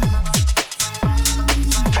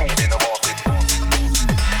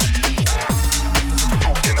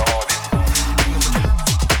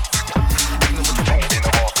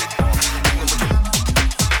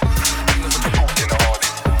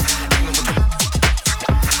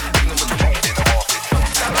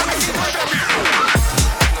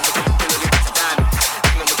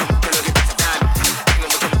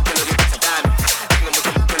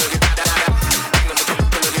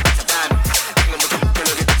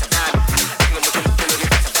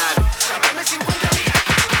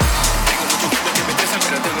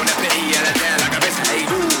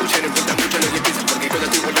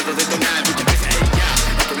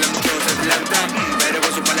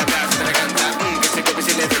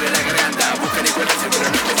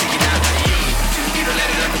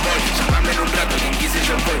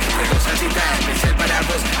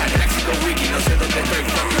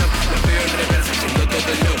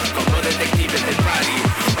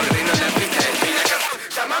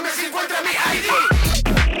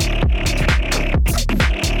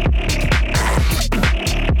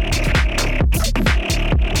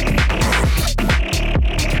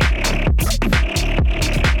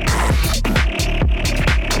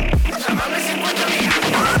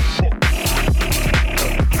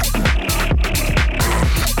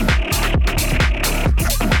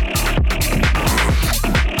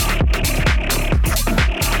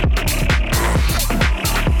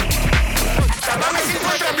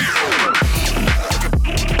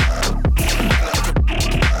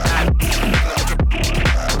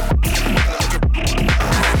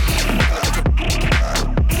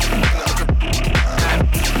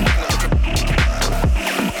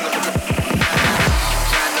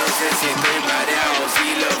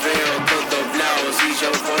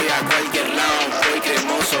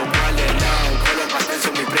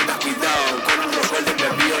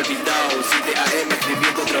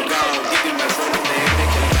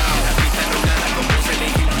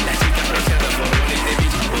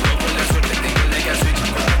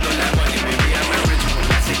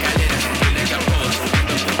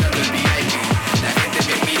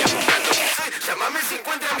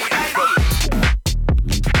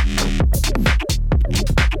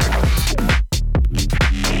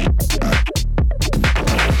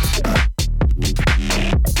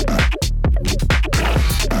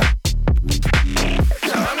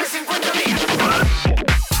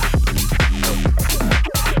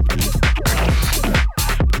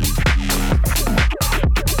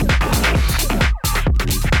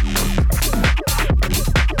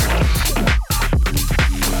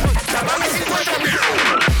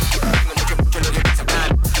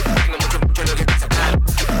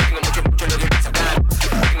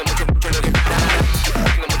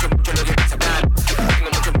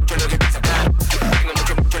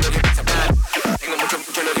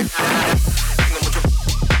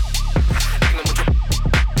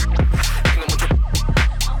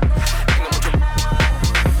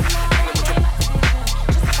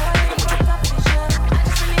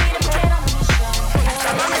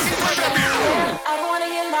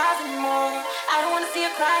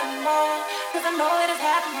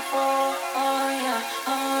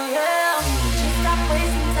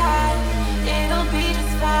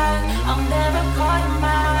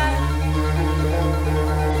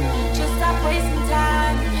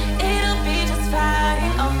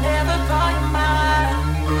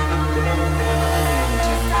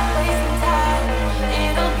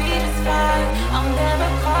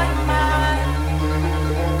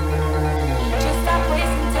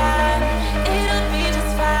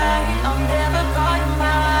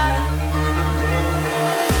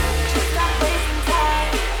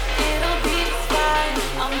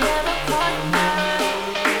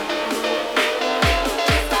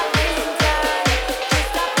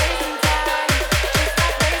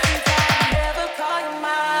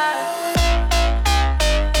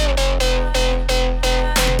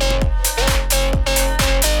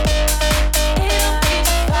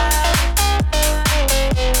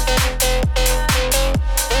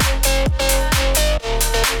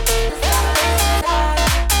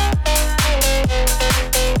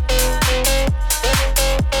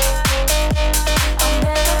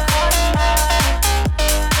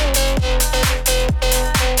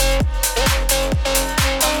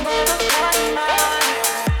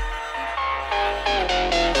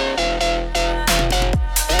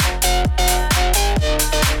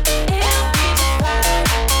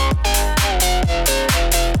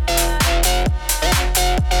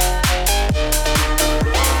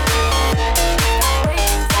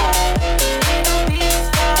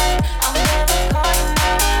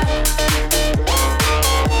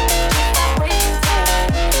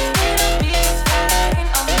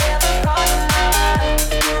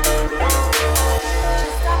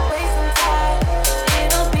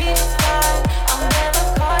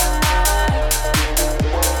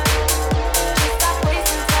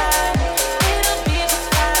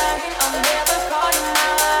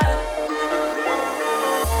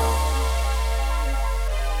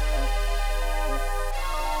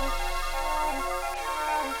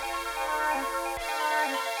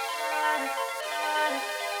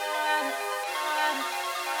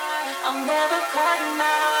 I'll never call you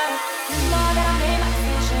mine. You know that I made my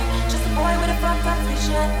decision. Just a boy with a fucked up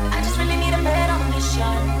vision. I just really need a man on a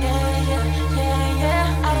mission. Yeah, yeah, yeah,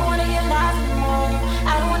 yeah. I don't wanna hear lies anymore.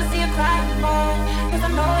 I don't wanna see you cry anymore. Cause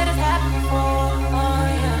I know it has happened before.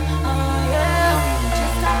 Oh yeah, oh yeah.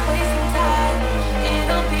 Just stop wasting time.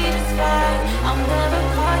 It'll be just fine. I'll never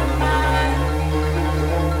call you mine.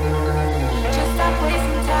 Just stop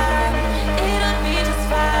wasting time. It'll be just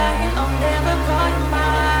fine. I'll never call you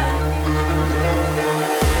mine.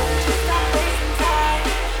 Just stop wasting time.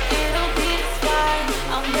 It'll be just fine.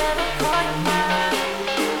 I'll never call you mine.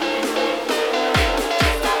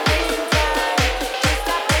 Just stop wasting time. Just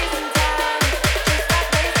stop wasting time. Just stop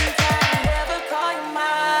wasting time. I'll never call you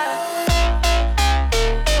mine.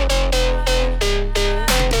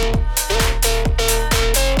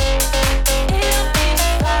 It'll be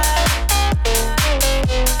just fine.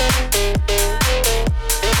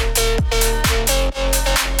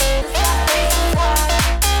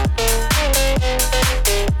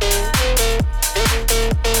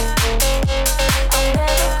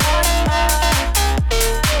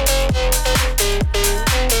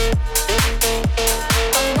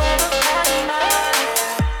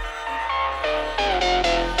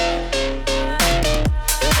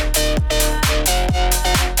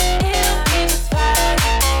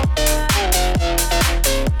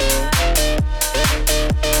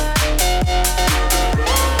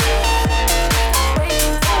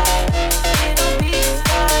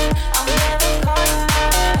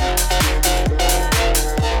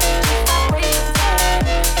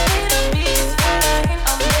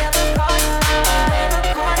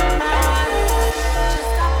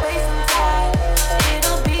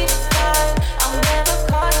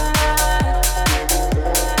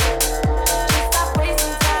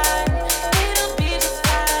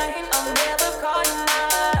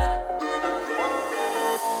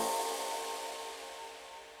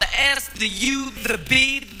 S, the U, the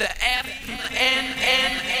B, the F, N.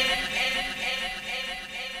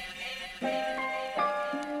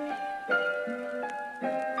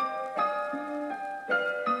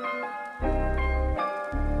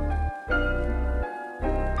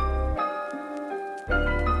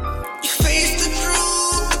 Face the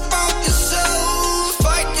truth about yourself.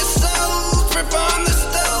 Fight yourself. Rip on the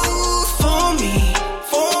stove. For me,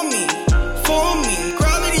 for me, for me.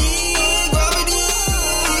 Gravity, gravity.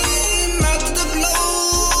 Master the glow.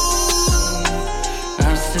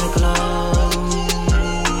 Master the glow.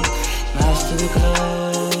 Master the glow.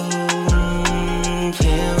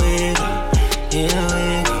 Here we go. Here we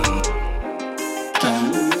go.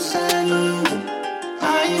 Transcendent.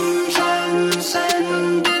 I'm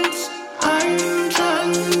transcendent. I'm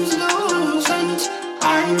translucent.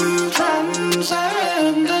 I'm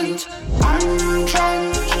transcendent. I'm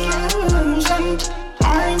translucent.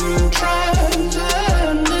 I'm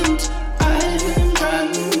transcendent. I'm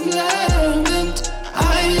transcendent.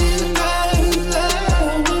 I'm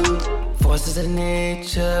transcendent. Forces of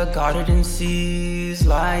nature guarded in seas,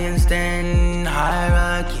 lions stand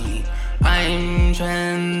hierarchy. I'm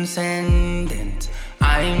transcendent.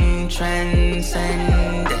 I'm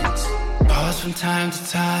transcendent. Pause from time to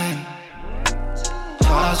time.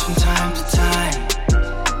 Pause from time to time.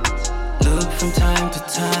 Loop from time to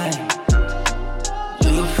time.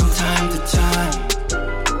 Loop from time to time.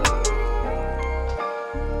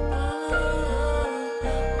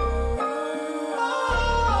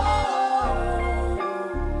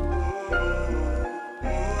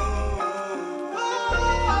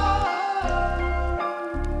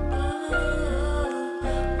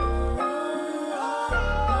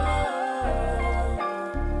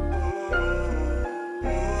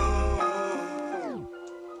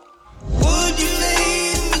 Would you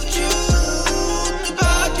leave the truth?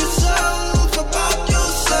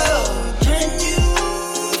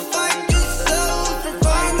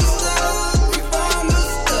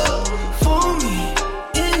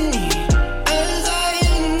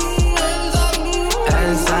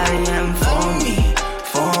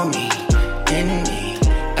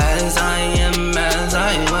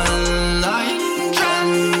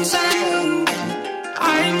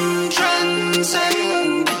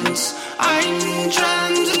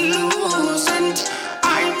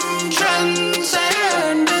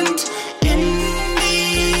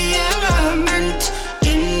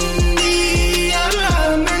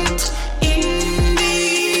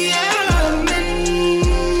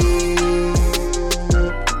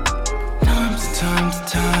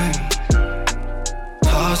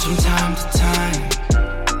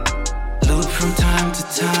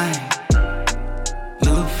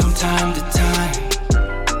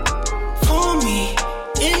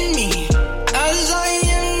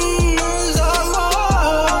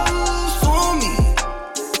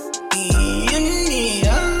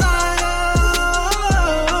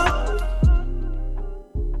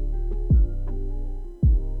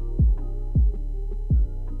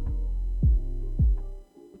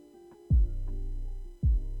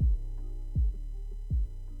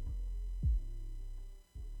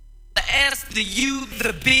 S, the U,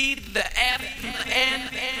 the B, the F, the N.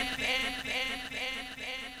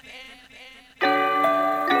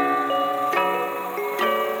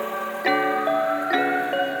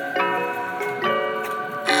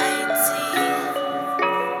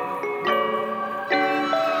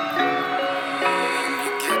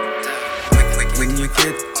 When you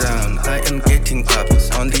get down, I am getting up.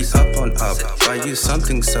 On the up on up, buy you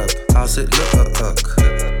something sub. How's it look?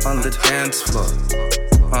 On the dance floor,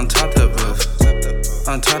 on top the roof,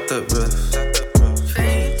 on top the roof.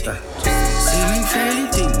 Ceiling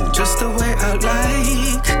fading, just the way I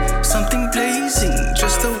like. Something blazing,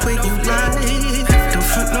 just the way you like. Don't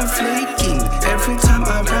front no flaking, every time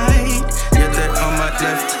I ride. You're there on my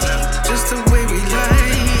left, just the way we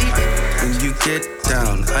like. When you get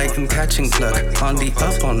down, I am catching plug. On the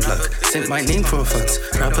up on luck, sent my name for fucks.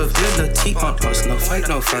 Probability on us, no fight,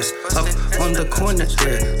 no fuss. Up on the corner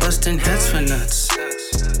there, busting heads for nuts.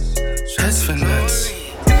 Heads for nuts.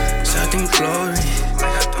 Shouting glory,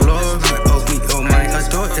 glory. Oh my,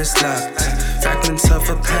 adore is locked. Fragments of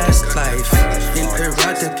a past life. In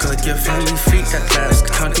erotica, your family free at last.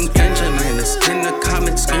 Counting Benjamins in the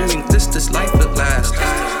comments, screaming, this life at last.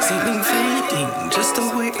 Ceiling fading, just the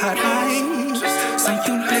way I like.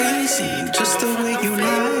 Something blazing, just the way you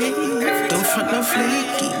like. Don't front no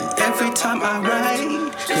flaking, every time I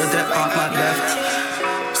ride. You're there on my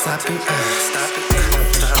left. Stop it, stop it.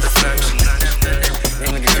 Stop the flirt.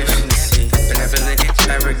 Name of efficiency, benevolent,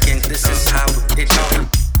 arrogant. This is how it all.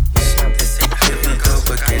 Here we go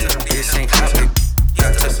again. This ain't how it.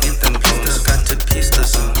 Got to beat them bones. Got to piece the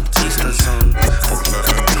zone. Tease the zone.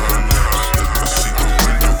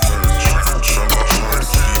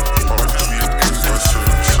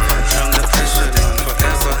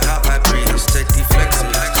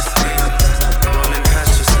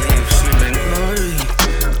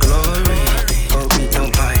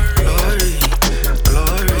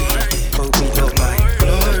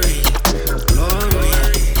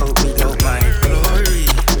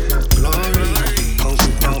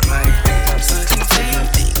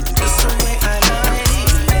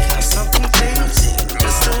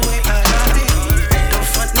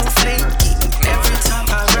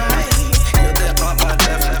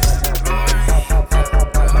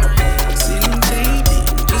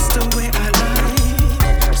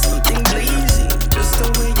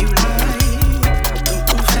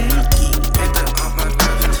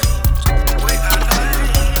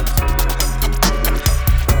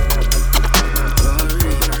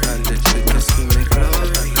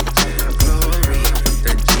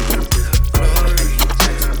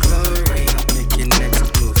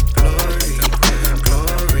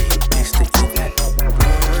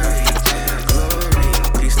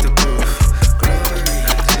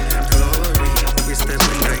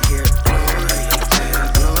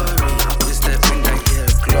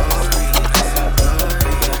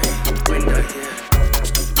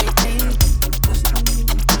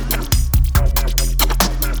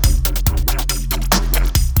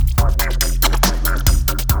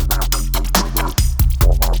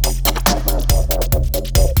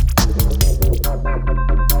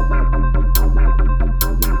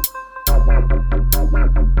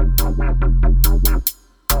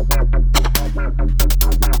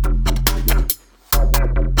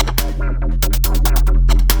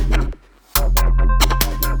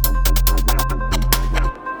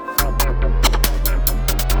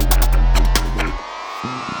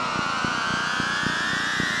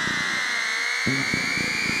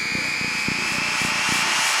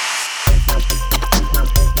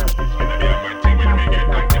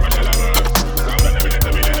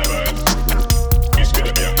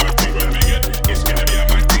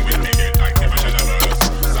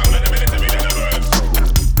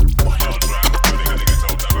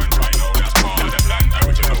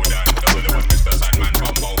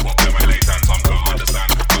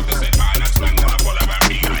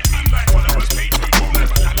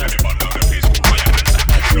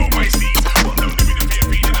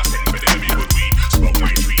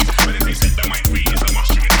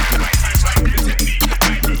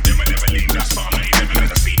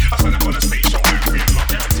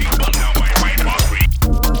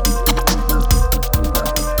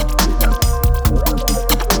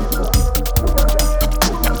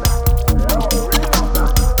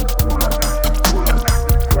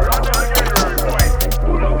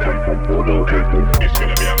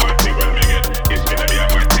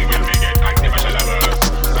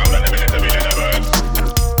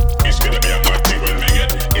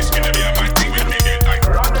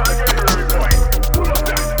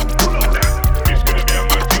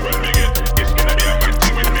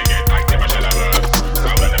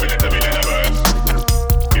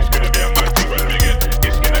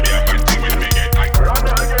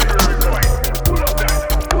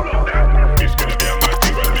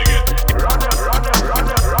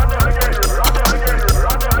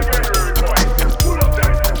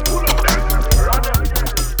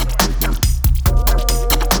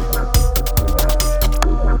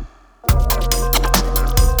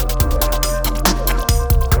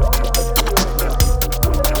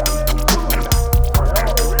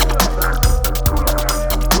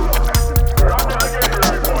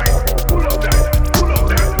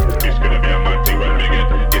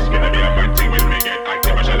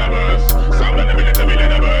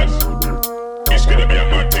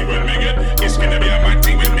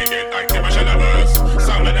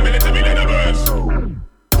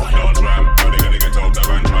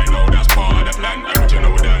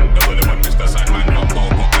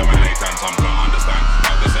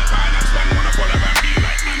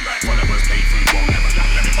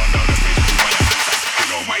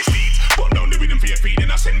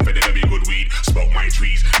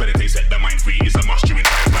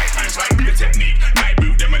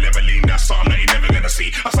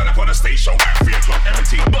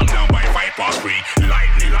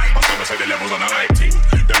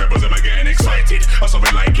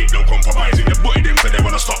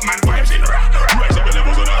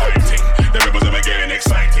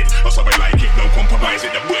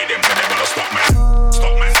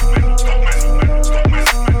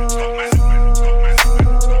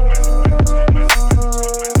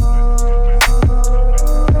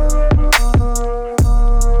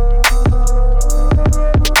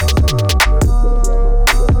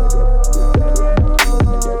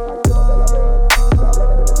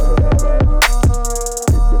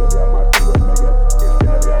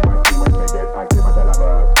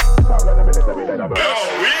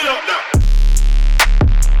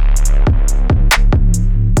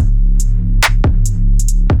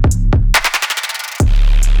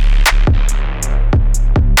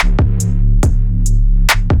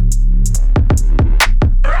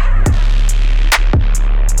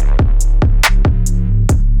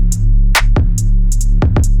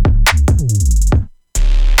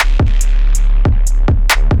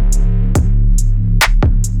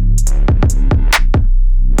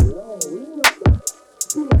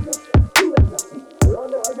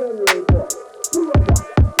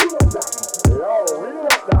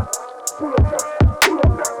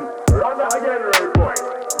 again, road boy.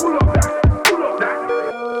 Pull up that, pull up that.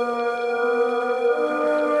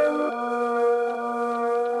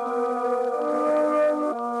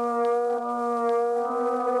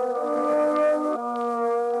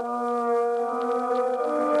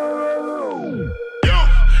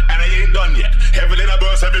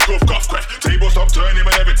 Every goof, cough, crack. Table stop turning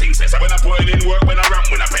when everything says. When I put in work, when I rap,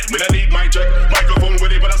 when I pet, when I need my check. Microphone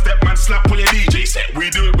with it, when I step, man, slap on your DJ set.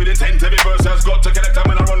 We do it with intent, every verse has got to connect.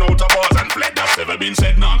 When I run out of bars and fled. That's never been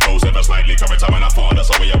said, non-close, ever slightly covered time when I fall.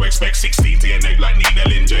 That's how you expect 16 to your neck like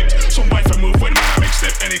needle inject. Some wife a move when I make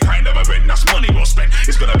step. Any kind of event, that's money well spent.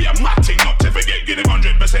 It's gonna be a mad thing, not to forget. Give him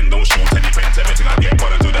 100%, don't shoot any pence. Everything I get,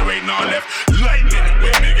 put into the right now left. Lightning,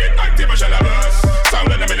 when they get active, I shall have burst. Sound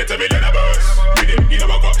like the military, let a burst. With him, you know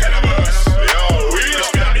I got hella burst. Yo, we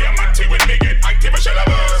just gonna be a mad thing when they get active, I shall have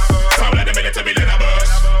burst. Sound like the military, let a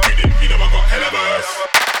burst. With him, you know I got hella burst.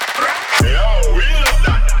 Yo, we love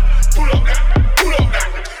that. Pull up that, pull up that.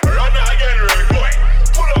 Run that again, road boy.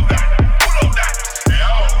 Pull up that, pull up that. Yo,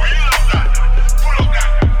 we love that. Pull up that,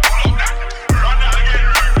 pull up that. Run that again,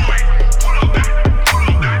 road boy. Pull up that, pull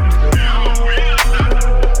up that. Yo, we love that.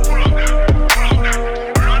 Pull up that, pull up that. Run that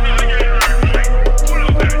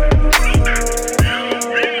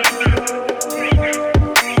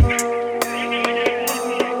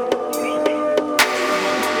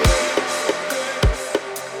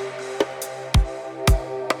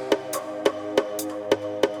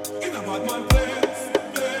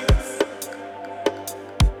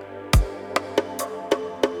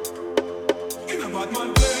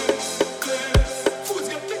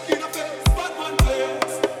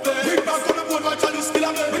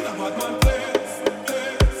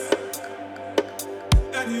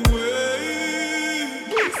road boy. Pull up that,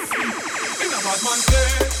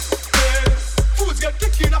 pull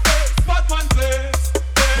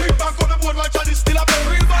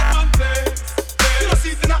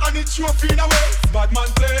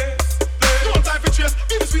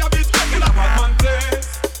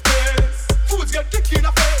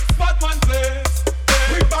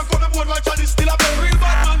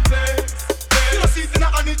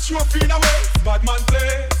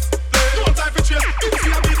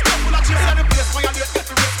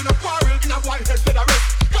that. Yo, we love that. Pull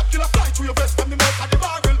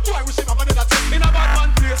up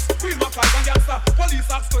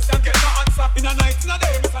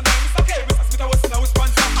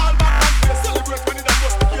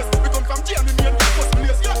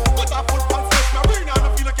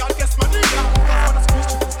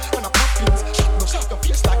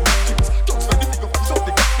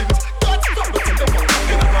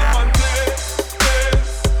pull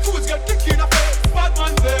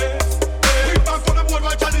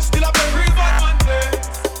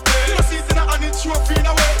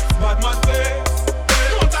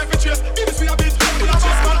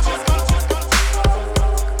up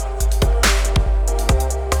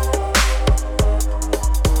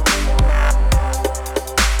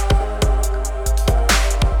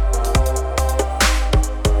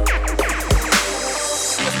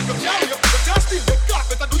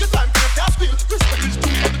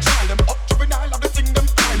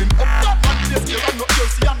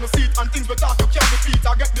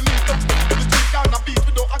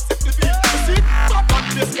Run that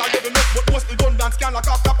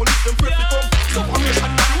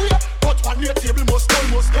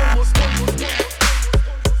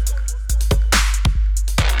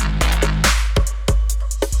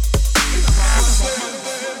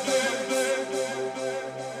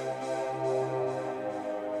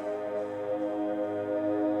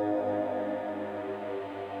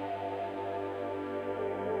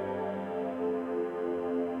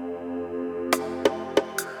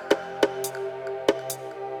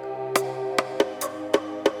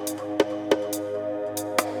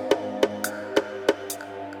road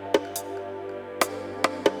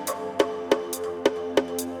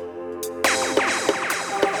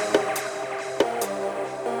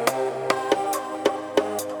boy.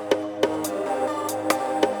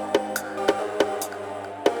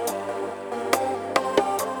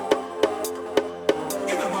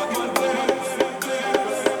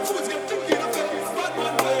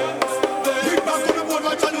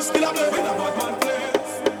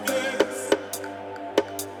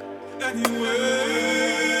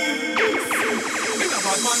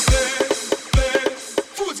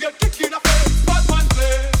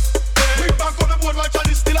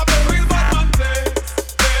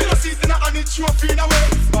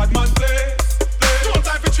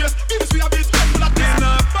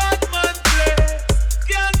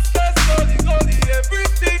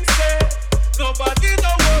 Nobody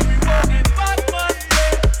know what we want in Batman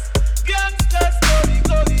place.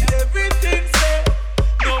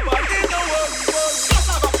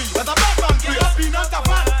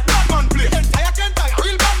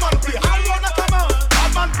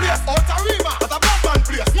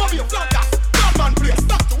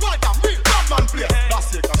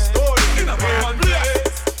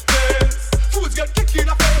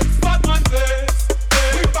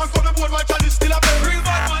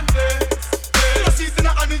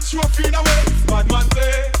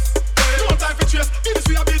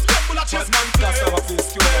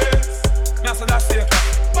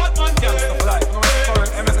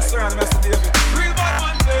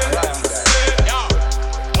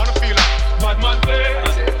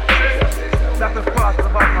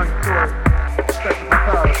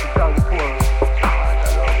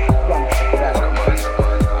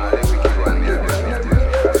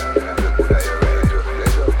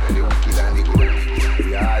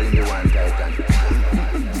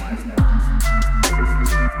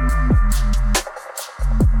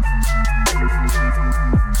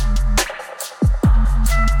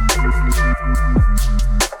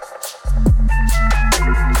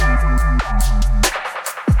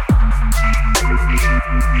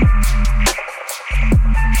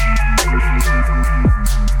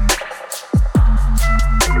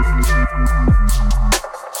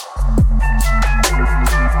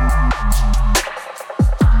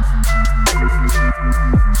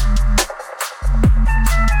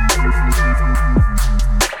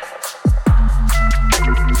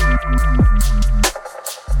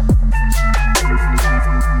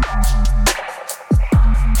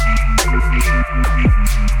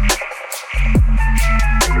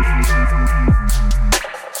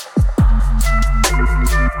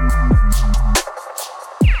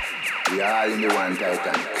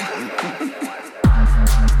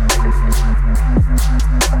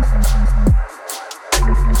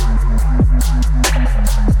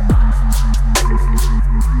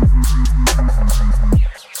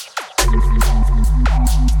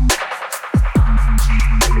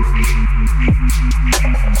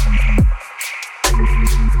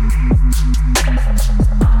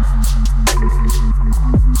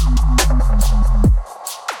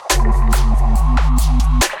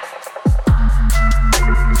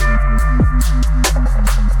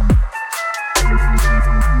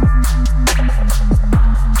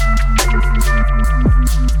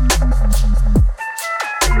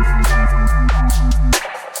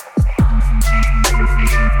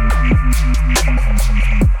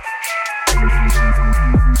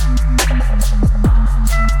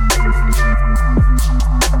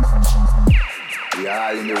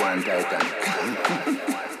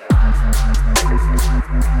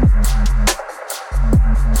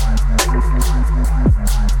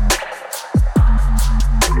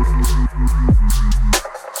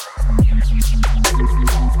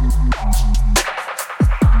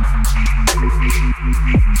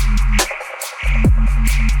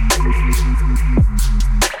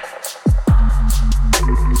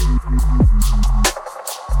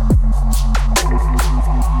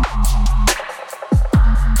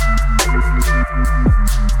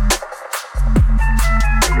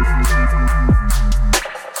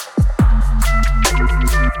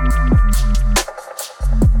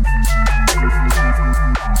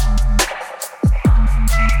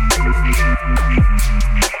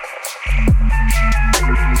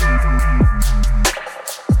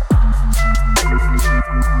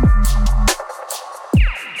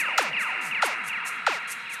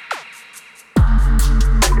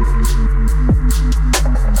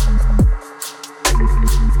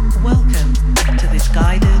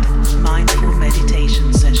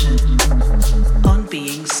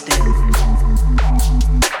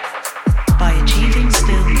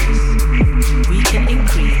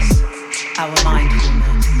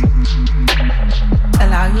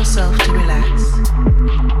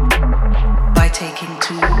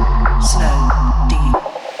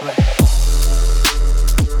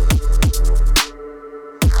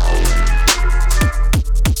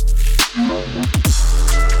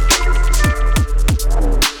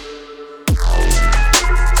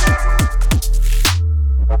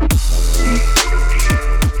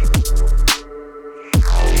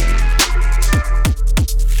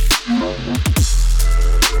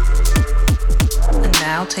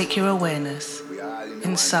 Take your awareness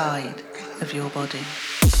inside of your body.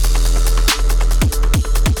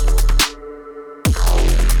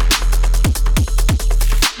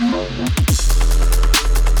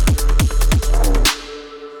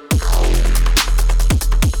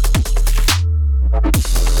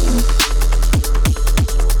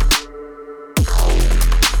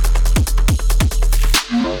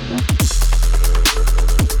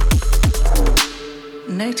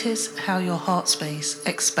 Notice how your heart space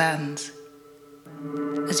expands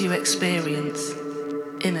as you experience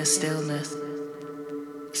inner stillness.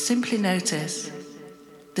 Simply notice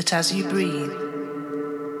that as you breathe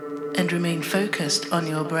and remain focused on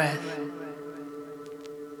your breath,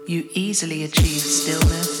 you easily achieve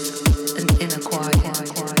stillness and inner quiet.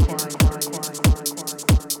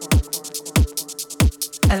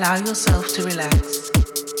 Allow yourself to relax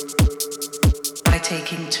by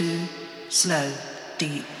taking 2 slow,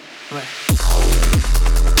 deep breaths.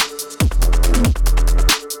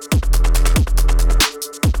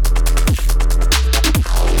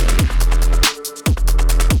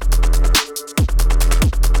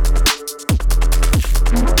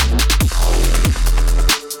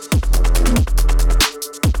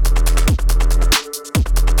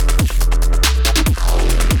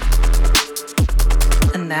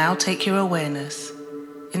 And now take your awareness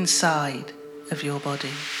inside of your body.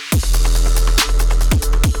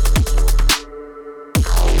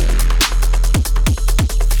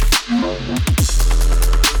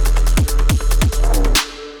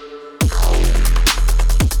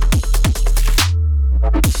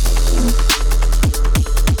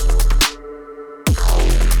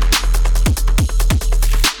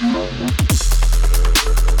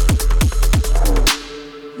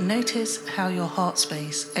 your heart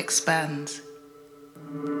space expands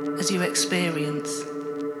as you experience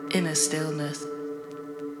inner stillness.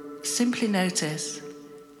 Simply notice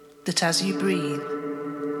that as you breathe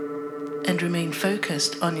and remain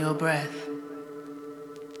focused on your breath,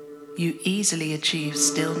 you easily achieve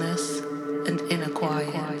stillness and inner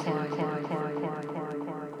quiet.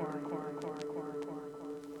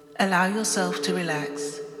 Allow yourself to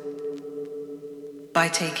relax by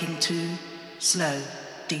taking 2 slow,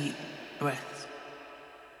 deep breaths.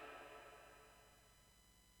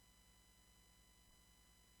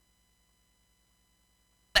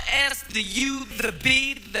 The S, the U, the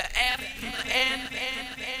B, the F, the N.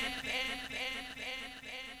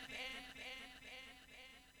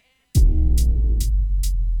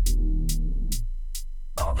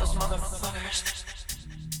 All those motherfuckers.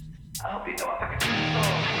 I hope you know I can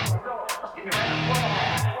I'll give you right.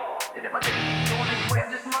 And if I didn't go this way, I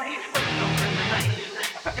just might break something tonight.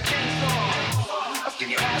 I can chainsaw. I'll give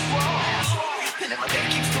your ass raw. And if my day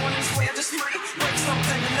keeps going this way, I just might break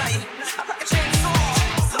something tonight. I can chainsaw.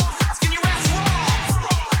 I'll give your ass raw.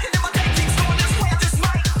 And if my day keeps going this way, I just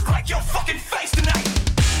might break your fucking face tonight.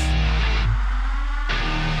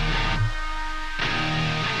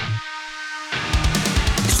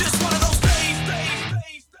 It's just one of those days.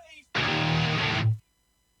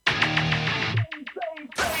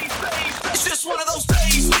 It's just one of those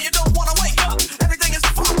days where you don't wanna wake up. Everything is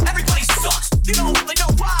fucked, everybody sucks. You don't really know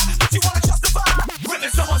why, but you wanna justify ripping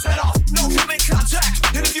someone's head off. No human contact,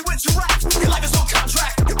 and if you interact, your life is no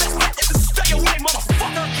contract. Your best bet is to stay away,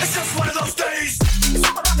 motherfucker. It's just one of those days. It's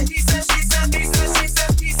all about the he said, she said, he said, she said,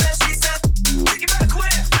 he said, she said. You better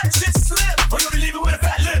quit, let shit slip, or you'll be leaving with a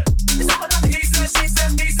fat lip. It's all about the he said, she said,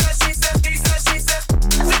 he said, she said, he said, she said.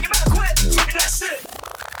 I think you better quit, give me that shit.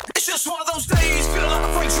 It's just one of those days, feeling like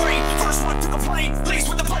a freight train. First one to complain, please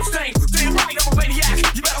with the blood stain. Damn right, I'm a maniac.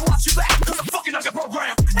 You better watch your back, cause I'm fucking up your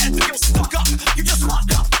program. And if you're stuck up, you just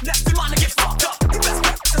locked up. Next in line to get fucked up. You best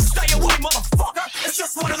bet to stay away, motherfucker. It's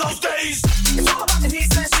just one of those days. It's all about the he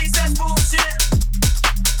said, she said bullshit.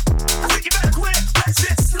 I think you better quit, let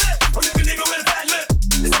shit slip, or you can leave it with a bad lip.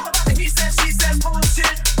 It's all about the he said, she said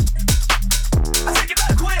bullshit. I think you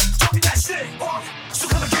better quit, talking that shit, so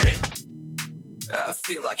come and get it. I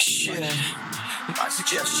feel like shit. My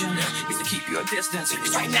suggestion is to keep your distance,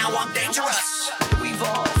 cause right now I'm dangerous. We've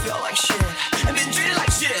all felt like shit and been treated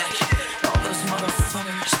like shit. All those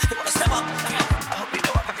motherfuckers, they wanna step up. I hope you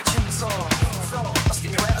know I can chainsaw. I'll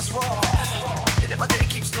skin your ass raw. And if my day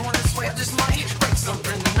keeps going this way, I just might break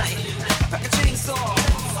something tonight. I can chainsaw.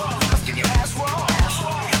 I'll skin your ass raw.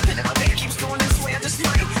 And if my day keeps going this way, I just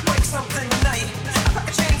might break something tonight. I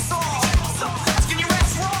can chainsaw. I'll skin your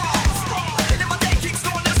ass raw.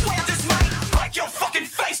 Your fucking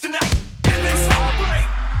face tonight. Give me some break.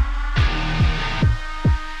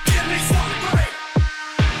 Give me some break.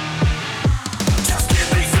 Just give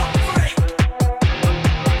me some break.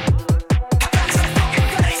 I got your fucking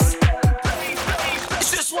face. It's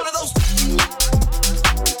just one of those.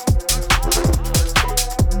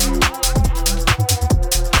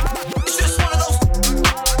 It's just one of those.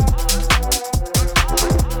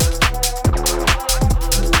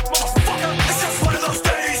 Motherfucker, it's just one of those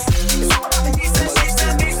days.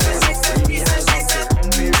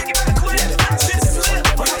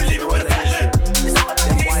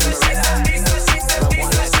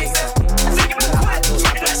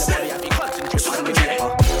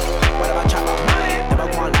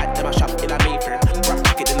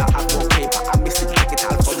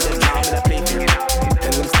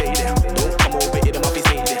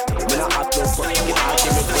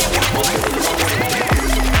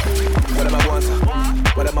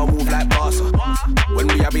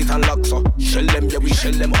 Shell them, yeah, we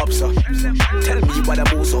shell them up, so tell me what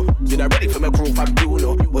I'm also. You're not ready for my crew from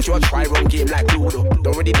Bruno, but you a try run game like Ludo.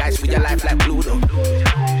 Don't really dice with your life like Pluto.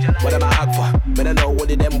 What am I act for? But I know what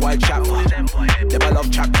them boy chat for. Them I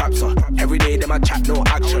love chat crap, so every day them I chat no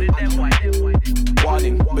action.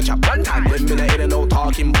 Warning, we chat one time, when me not in and no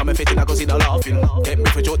talking. Come and fit in, I go see the laughing. Take me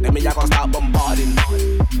for joke, then me I go start bombarding.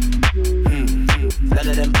 None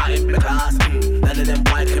of them I in my class. None of them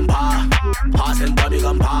boy can pass. Pass them bummy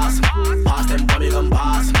gun pass. Pass them bummy gun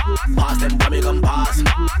pass. Pass them bummy gun pass.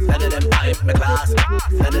 None of them I in my class.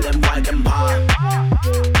 None of them boy can pass.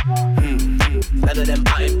 None of them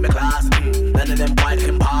I in my class. None of them boy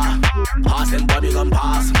can pass. Pass them bummy gun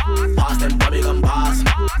pass. Pass them bummy gun pass.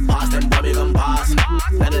 Pass them bummy gun pass.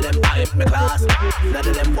 None of them I in my class. None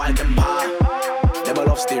of them boy can pass. Them a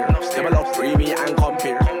love steer. Them a love free me and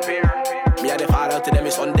compare. Me and the father to them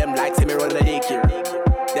is on them like see me run the daycare.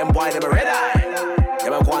 Them boy them a red eye.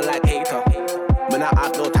 Them a go on like hater. Me not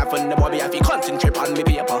have no time for them boy, me have to concentrate on me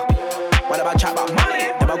paper. What am a chat about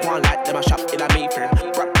money. Them a go on like them a shop in a Mayfair.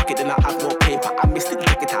 Rap pocket and I have no paper. I miss it,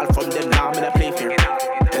 take it all from them now. I'm in a play fair.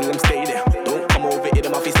 Tell them stay there. Don't come over here,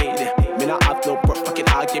 them office stay there. Me not have no fucking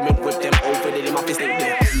argument with them over there, them office stay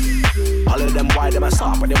there. All of them why them a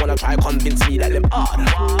soft, but they wanna try convince me that them hard.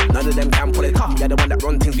 None of them can pull it off. Me are the one that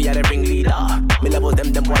run things, we are the ringleader. Me levels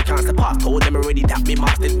them boy can't step off. Told them already that me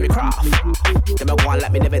mastered me craft. Them a go on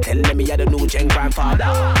like me never tell them me are the new gen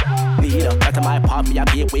grandfather. Leader, that's my part, me a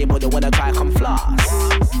big way, but they wanna try come floss.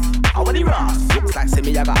 How are the Ross? Looks like see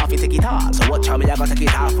me I got half take it hard. So watch how me I got take it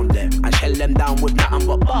hard from them and shell them down with nothing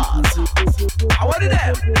but bars. How are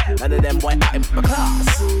them? None of them boy not in my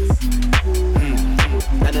class.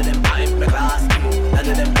 None of them not in my class. None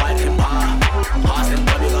of them boy can pass. Pass them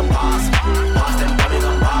boy we gon' pass. Pass them boy we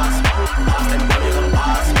gon' pass. Pass them boy we gon'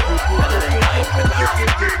 pass. None of them not in my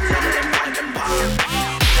class. None of them boy can pass. None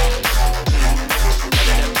of them not in my class. None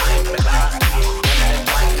of them boy can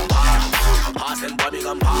pass. Pass them boy we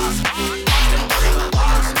gon' pass. Pass them boy we gon'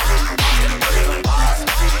 pass. Pass them boy we gon' pass.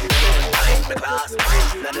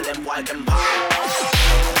 None of them boy can pass.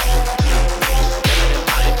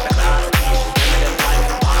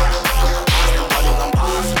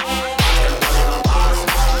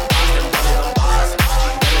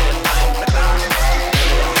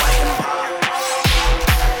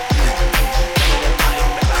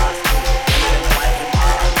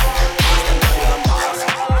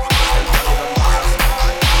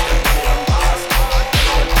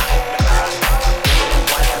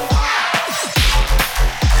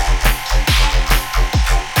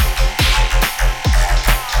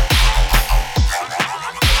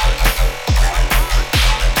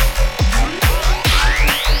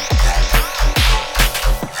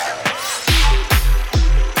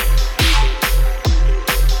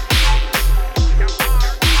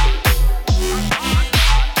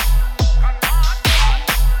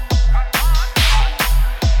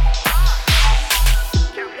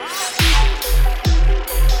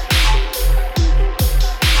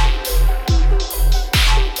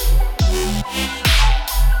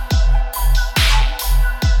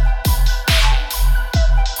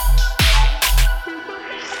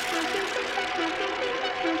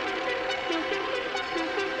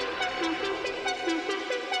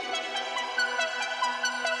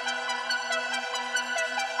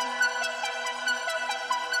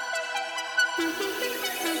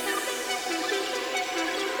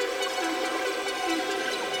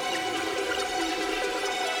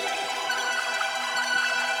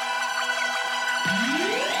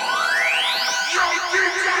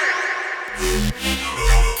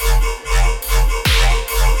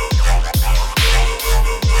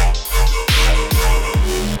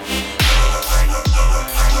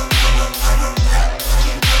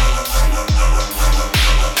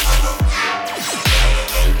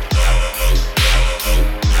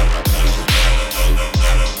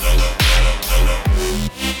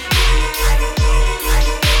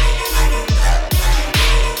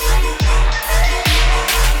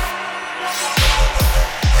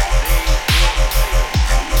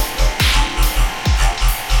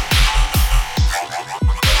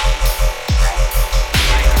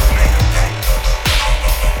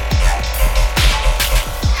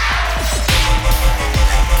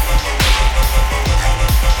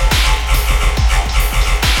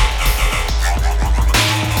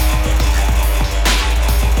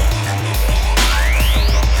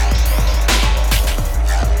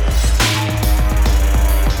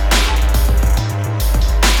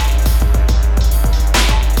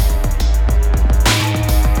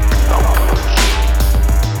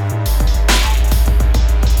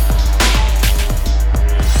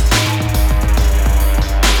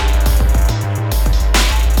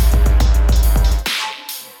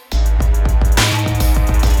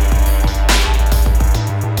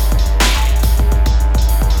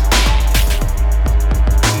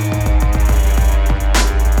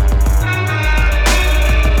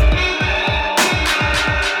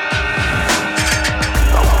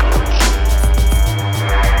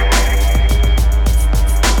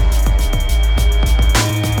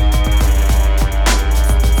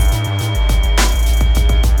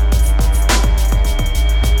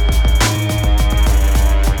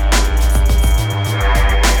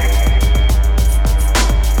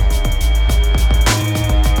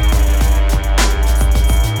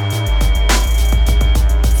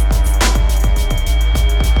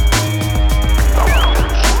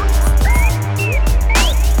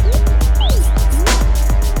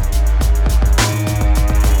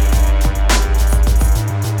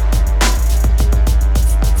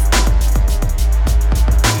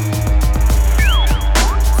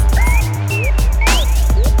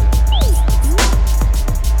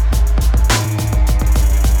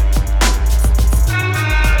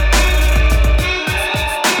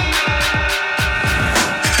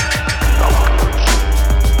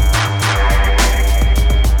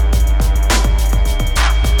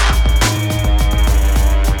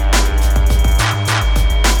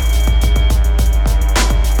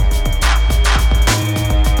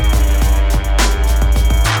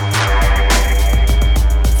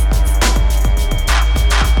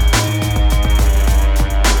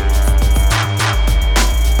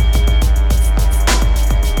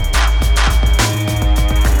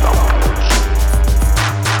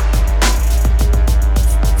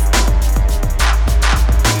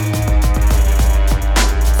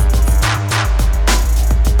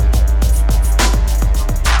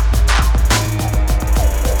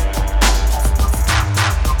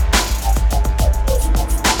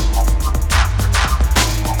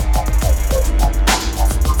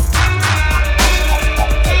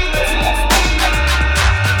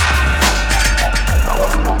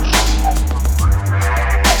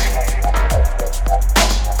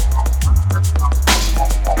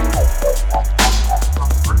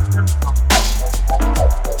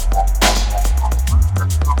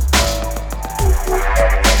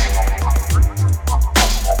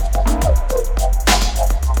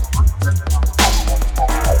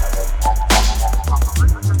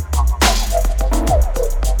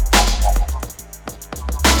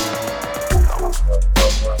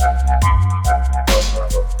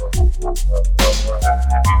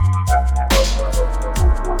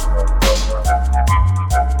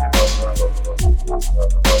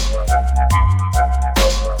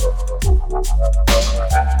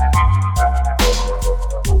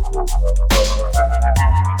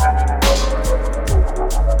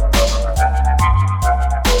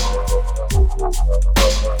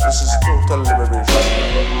 This is total liberation.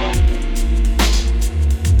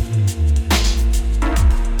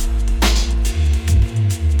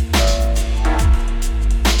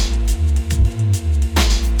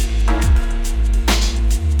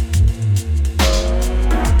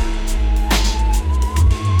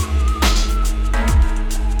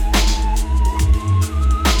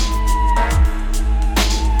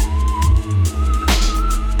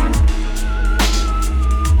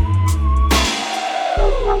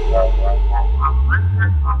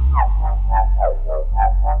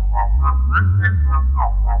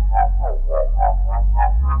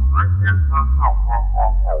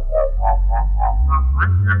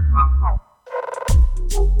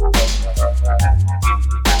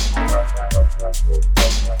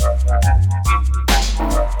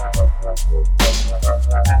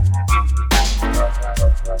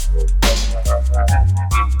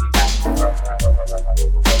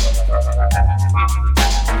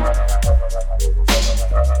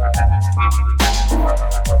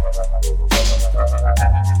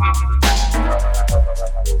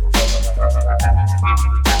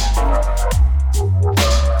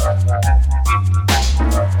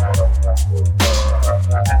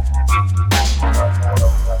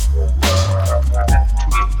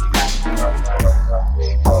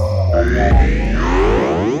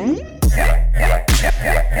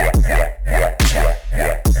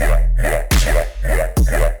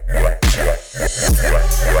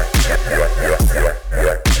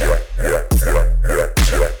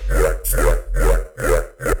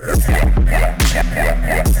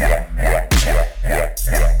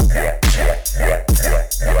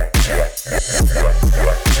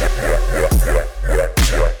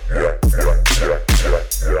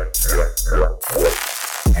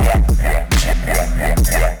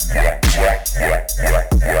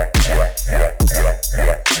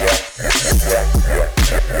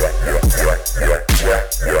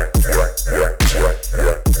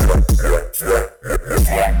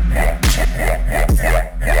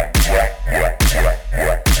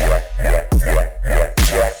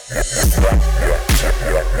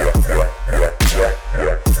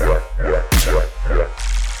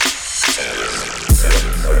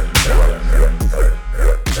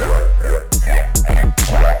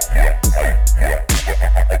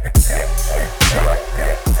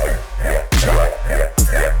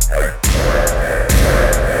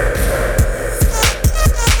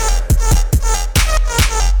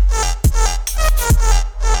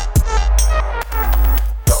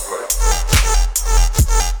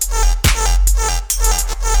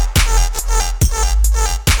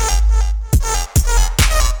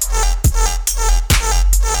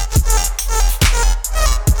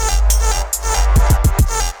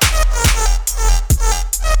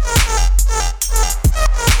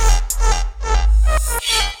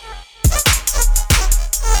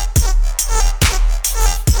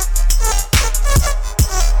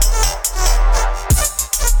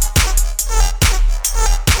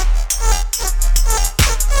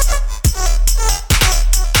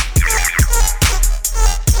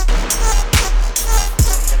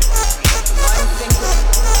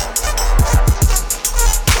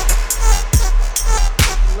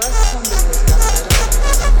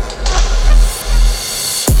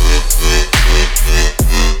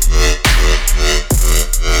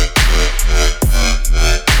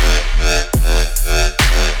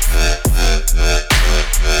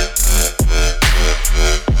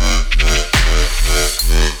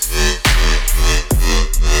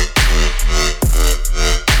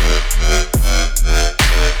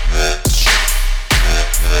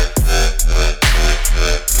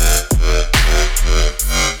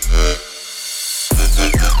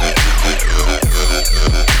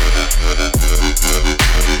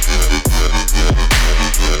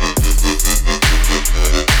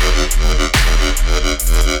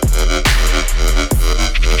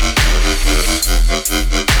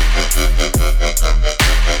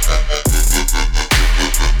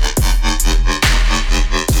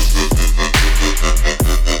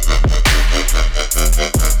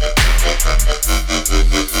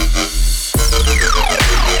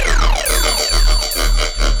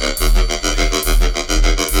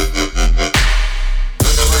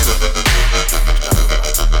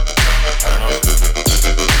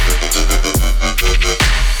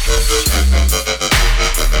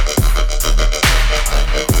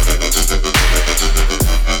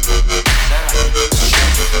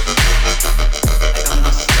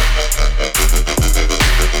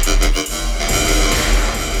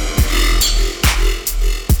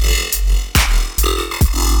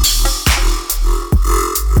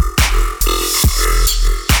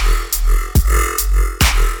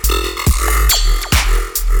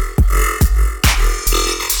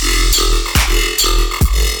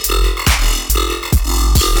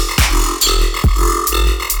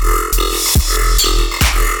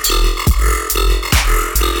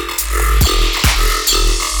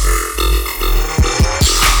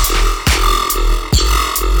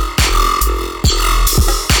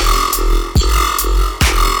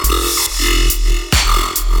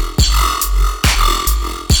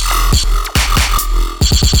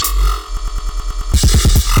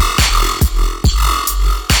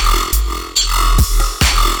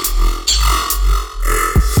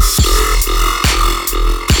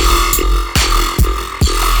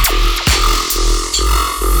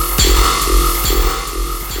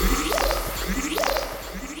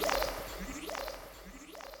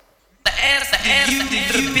 S, the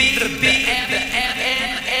U, the B, the B, the N.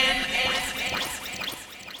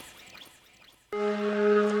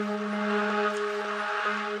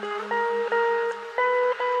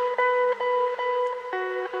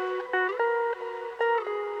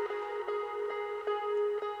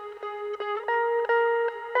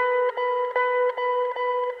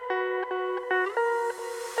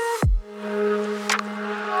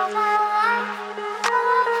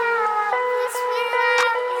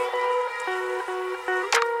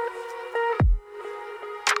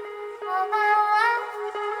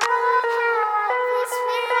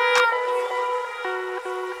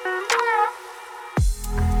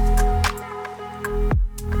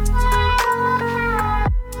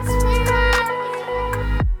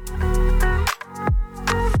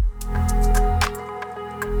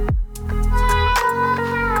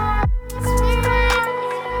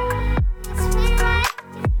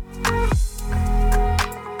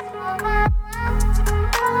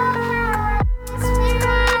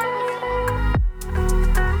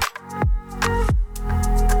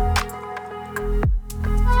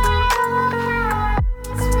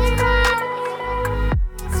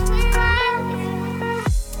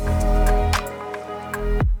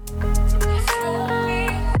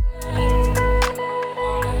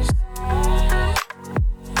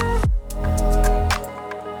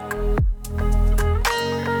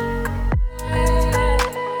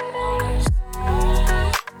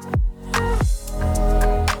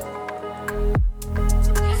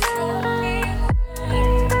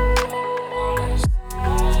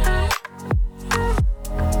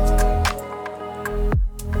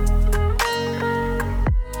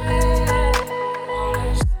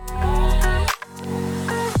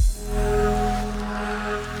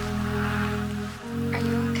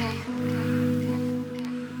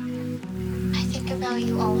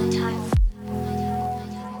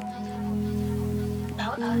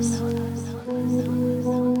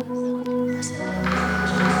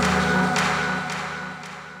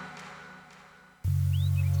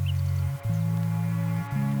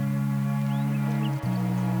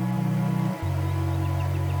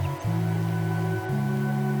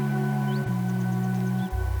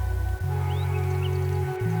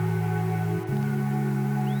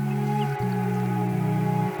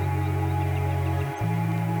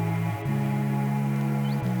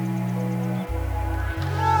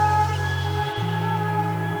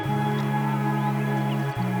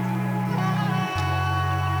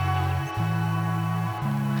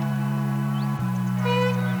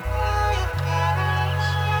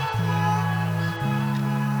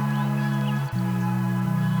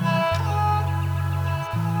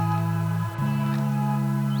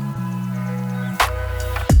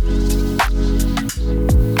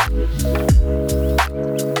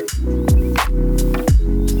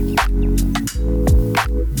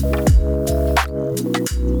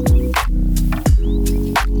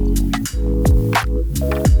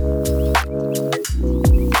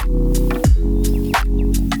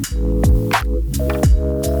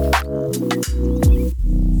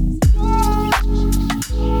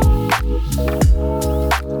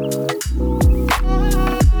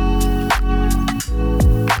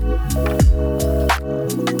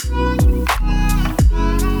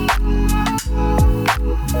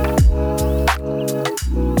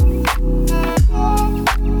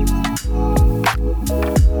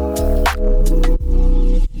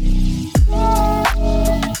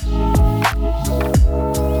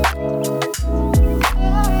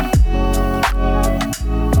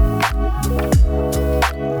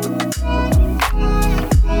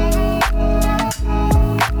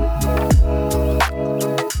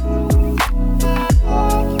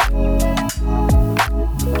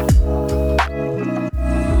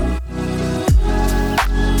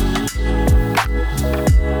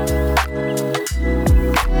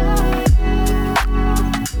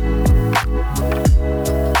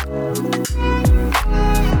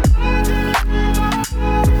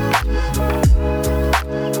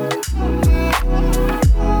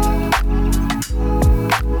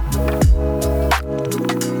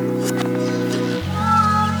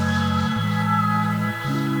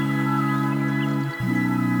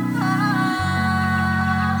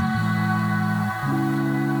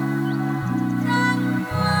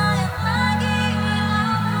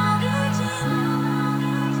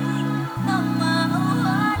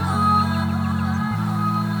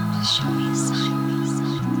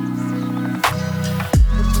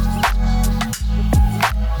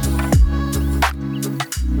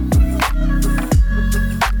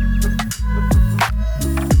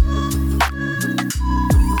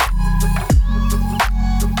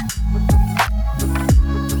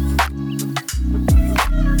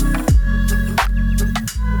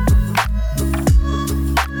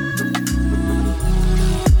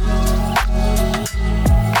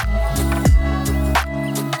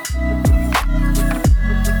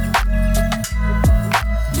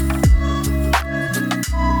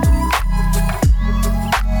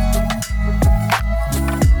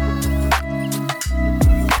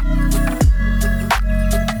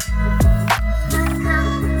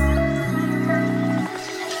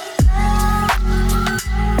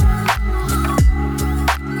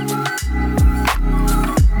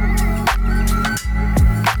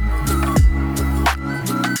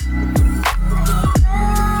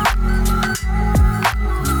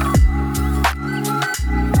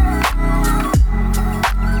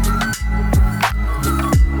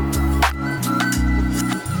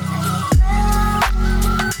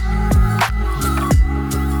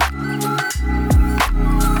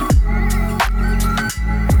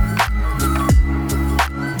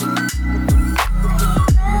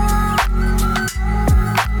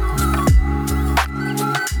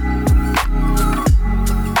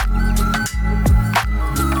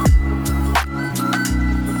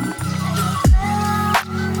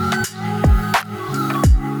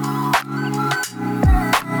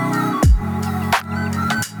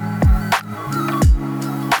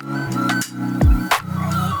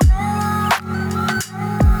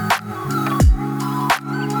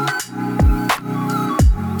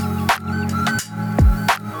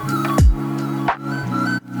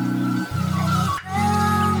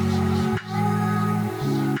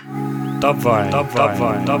 Dubvine.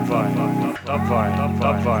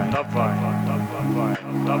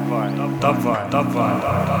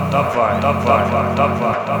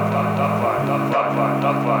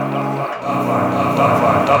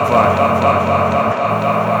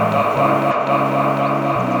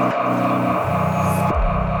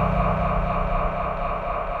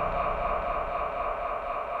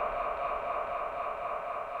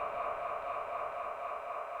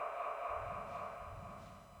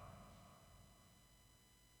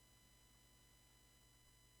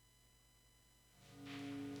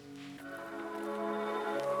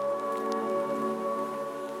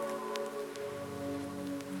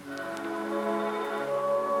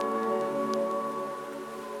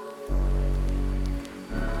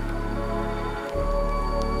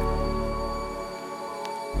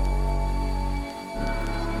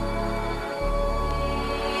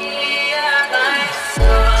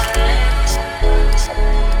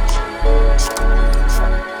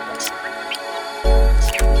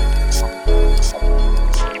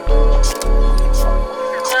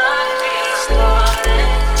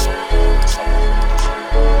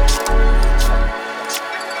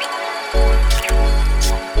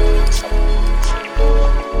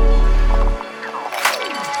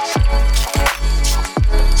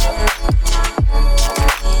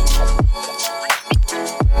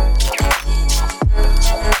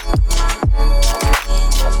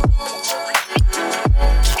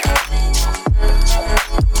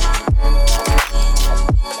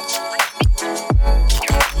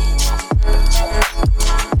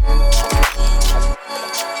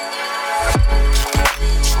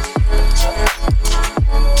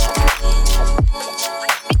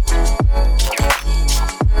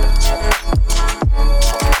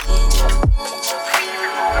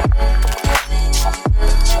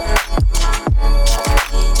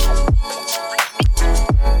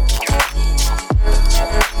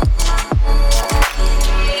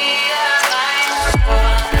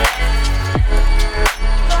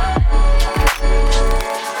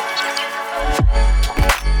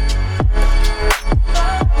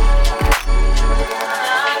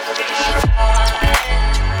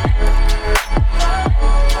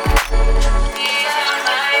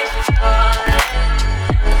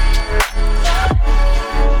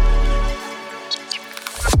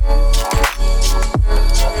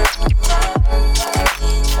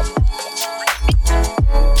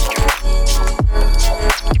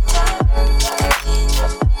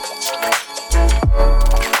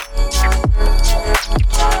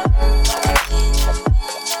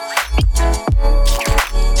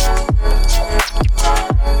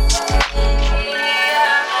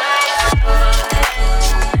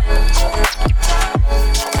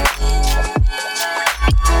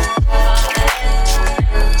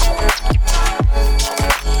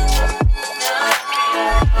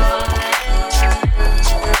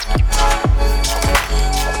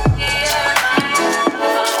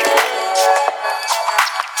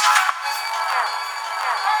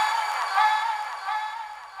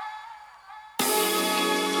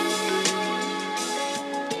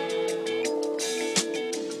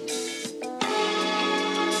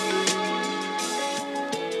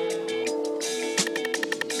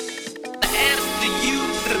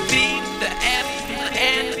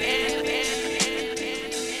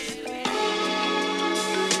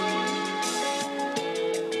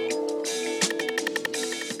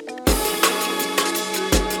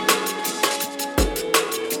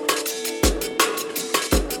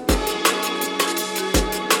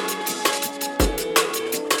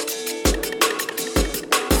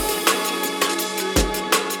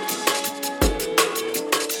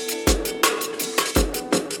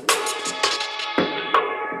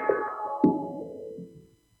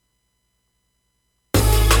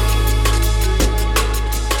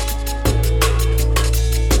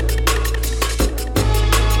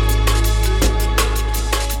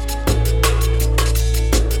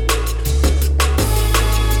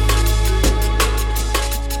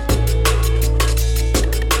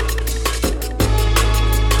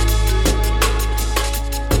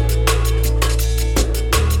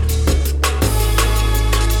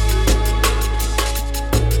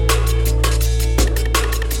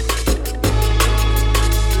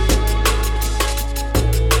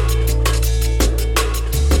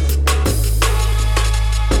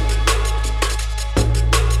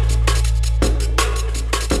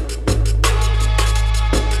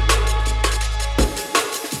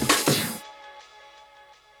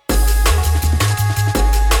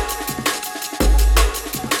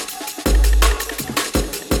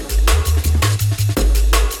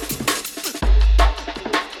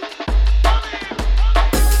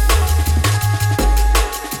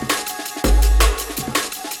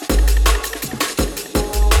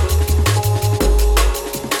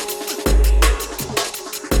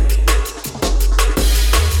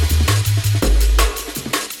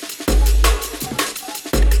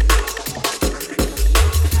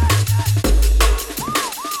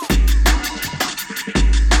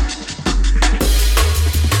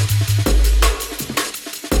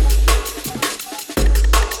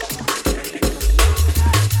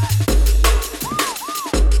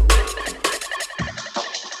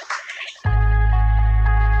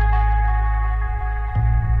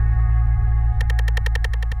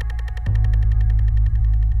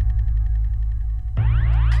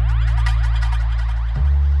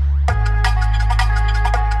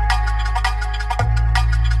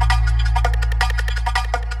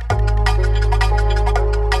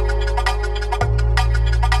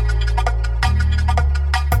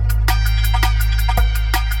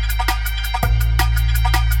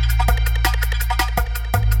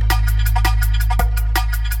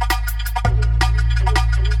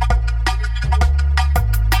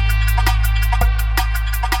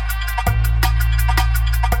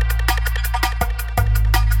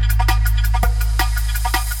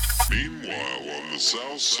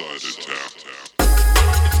 The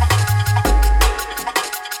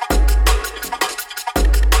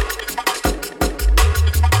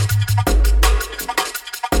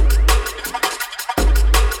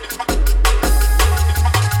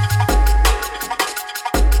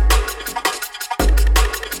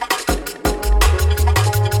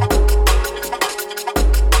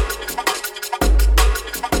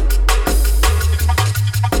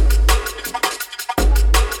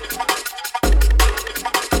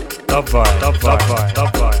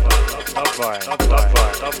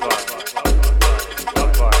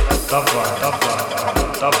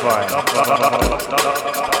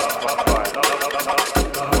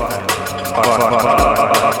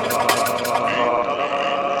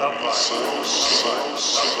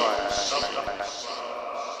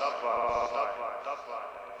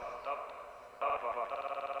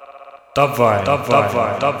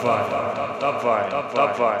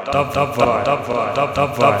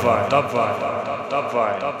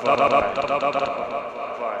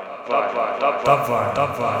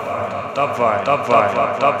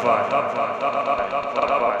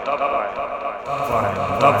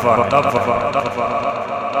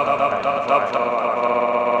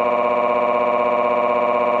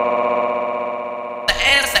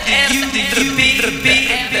beat,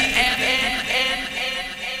 the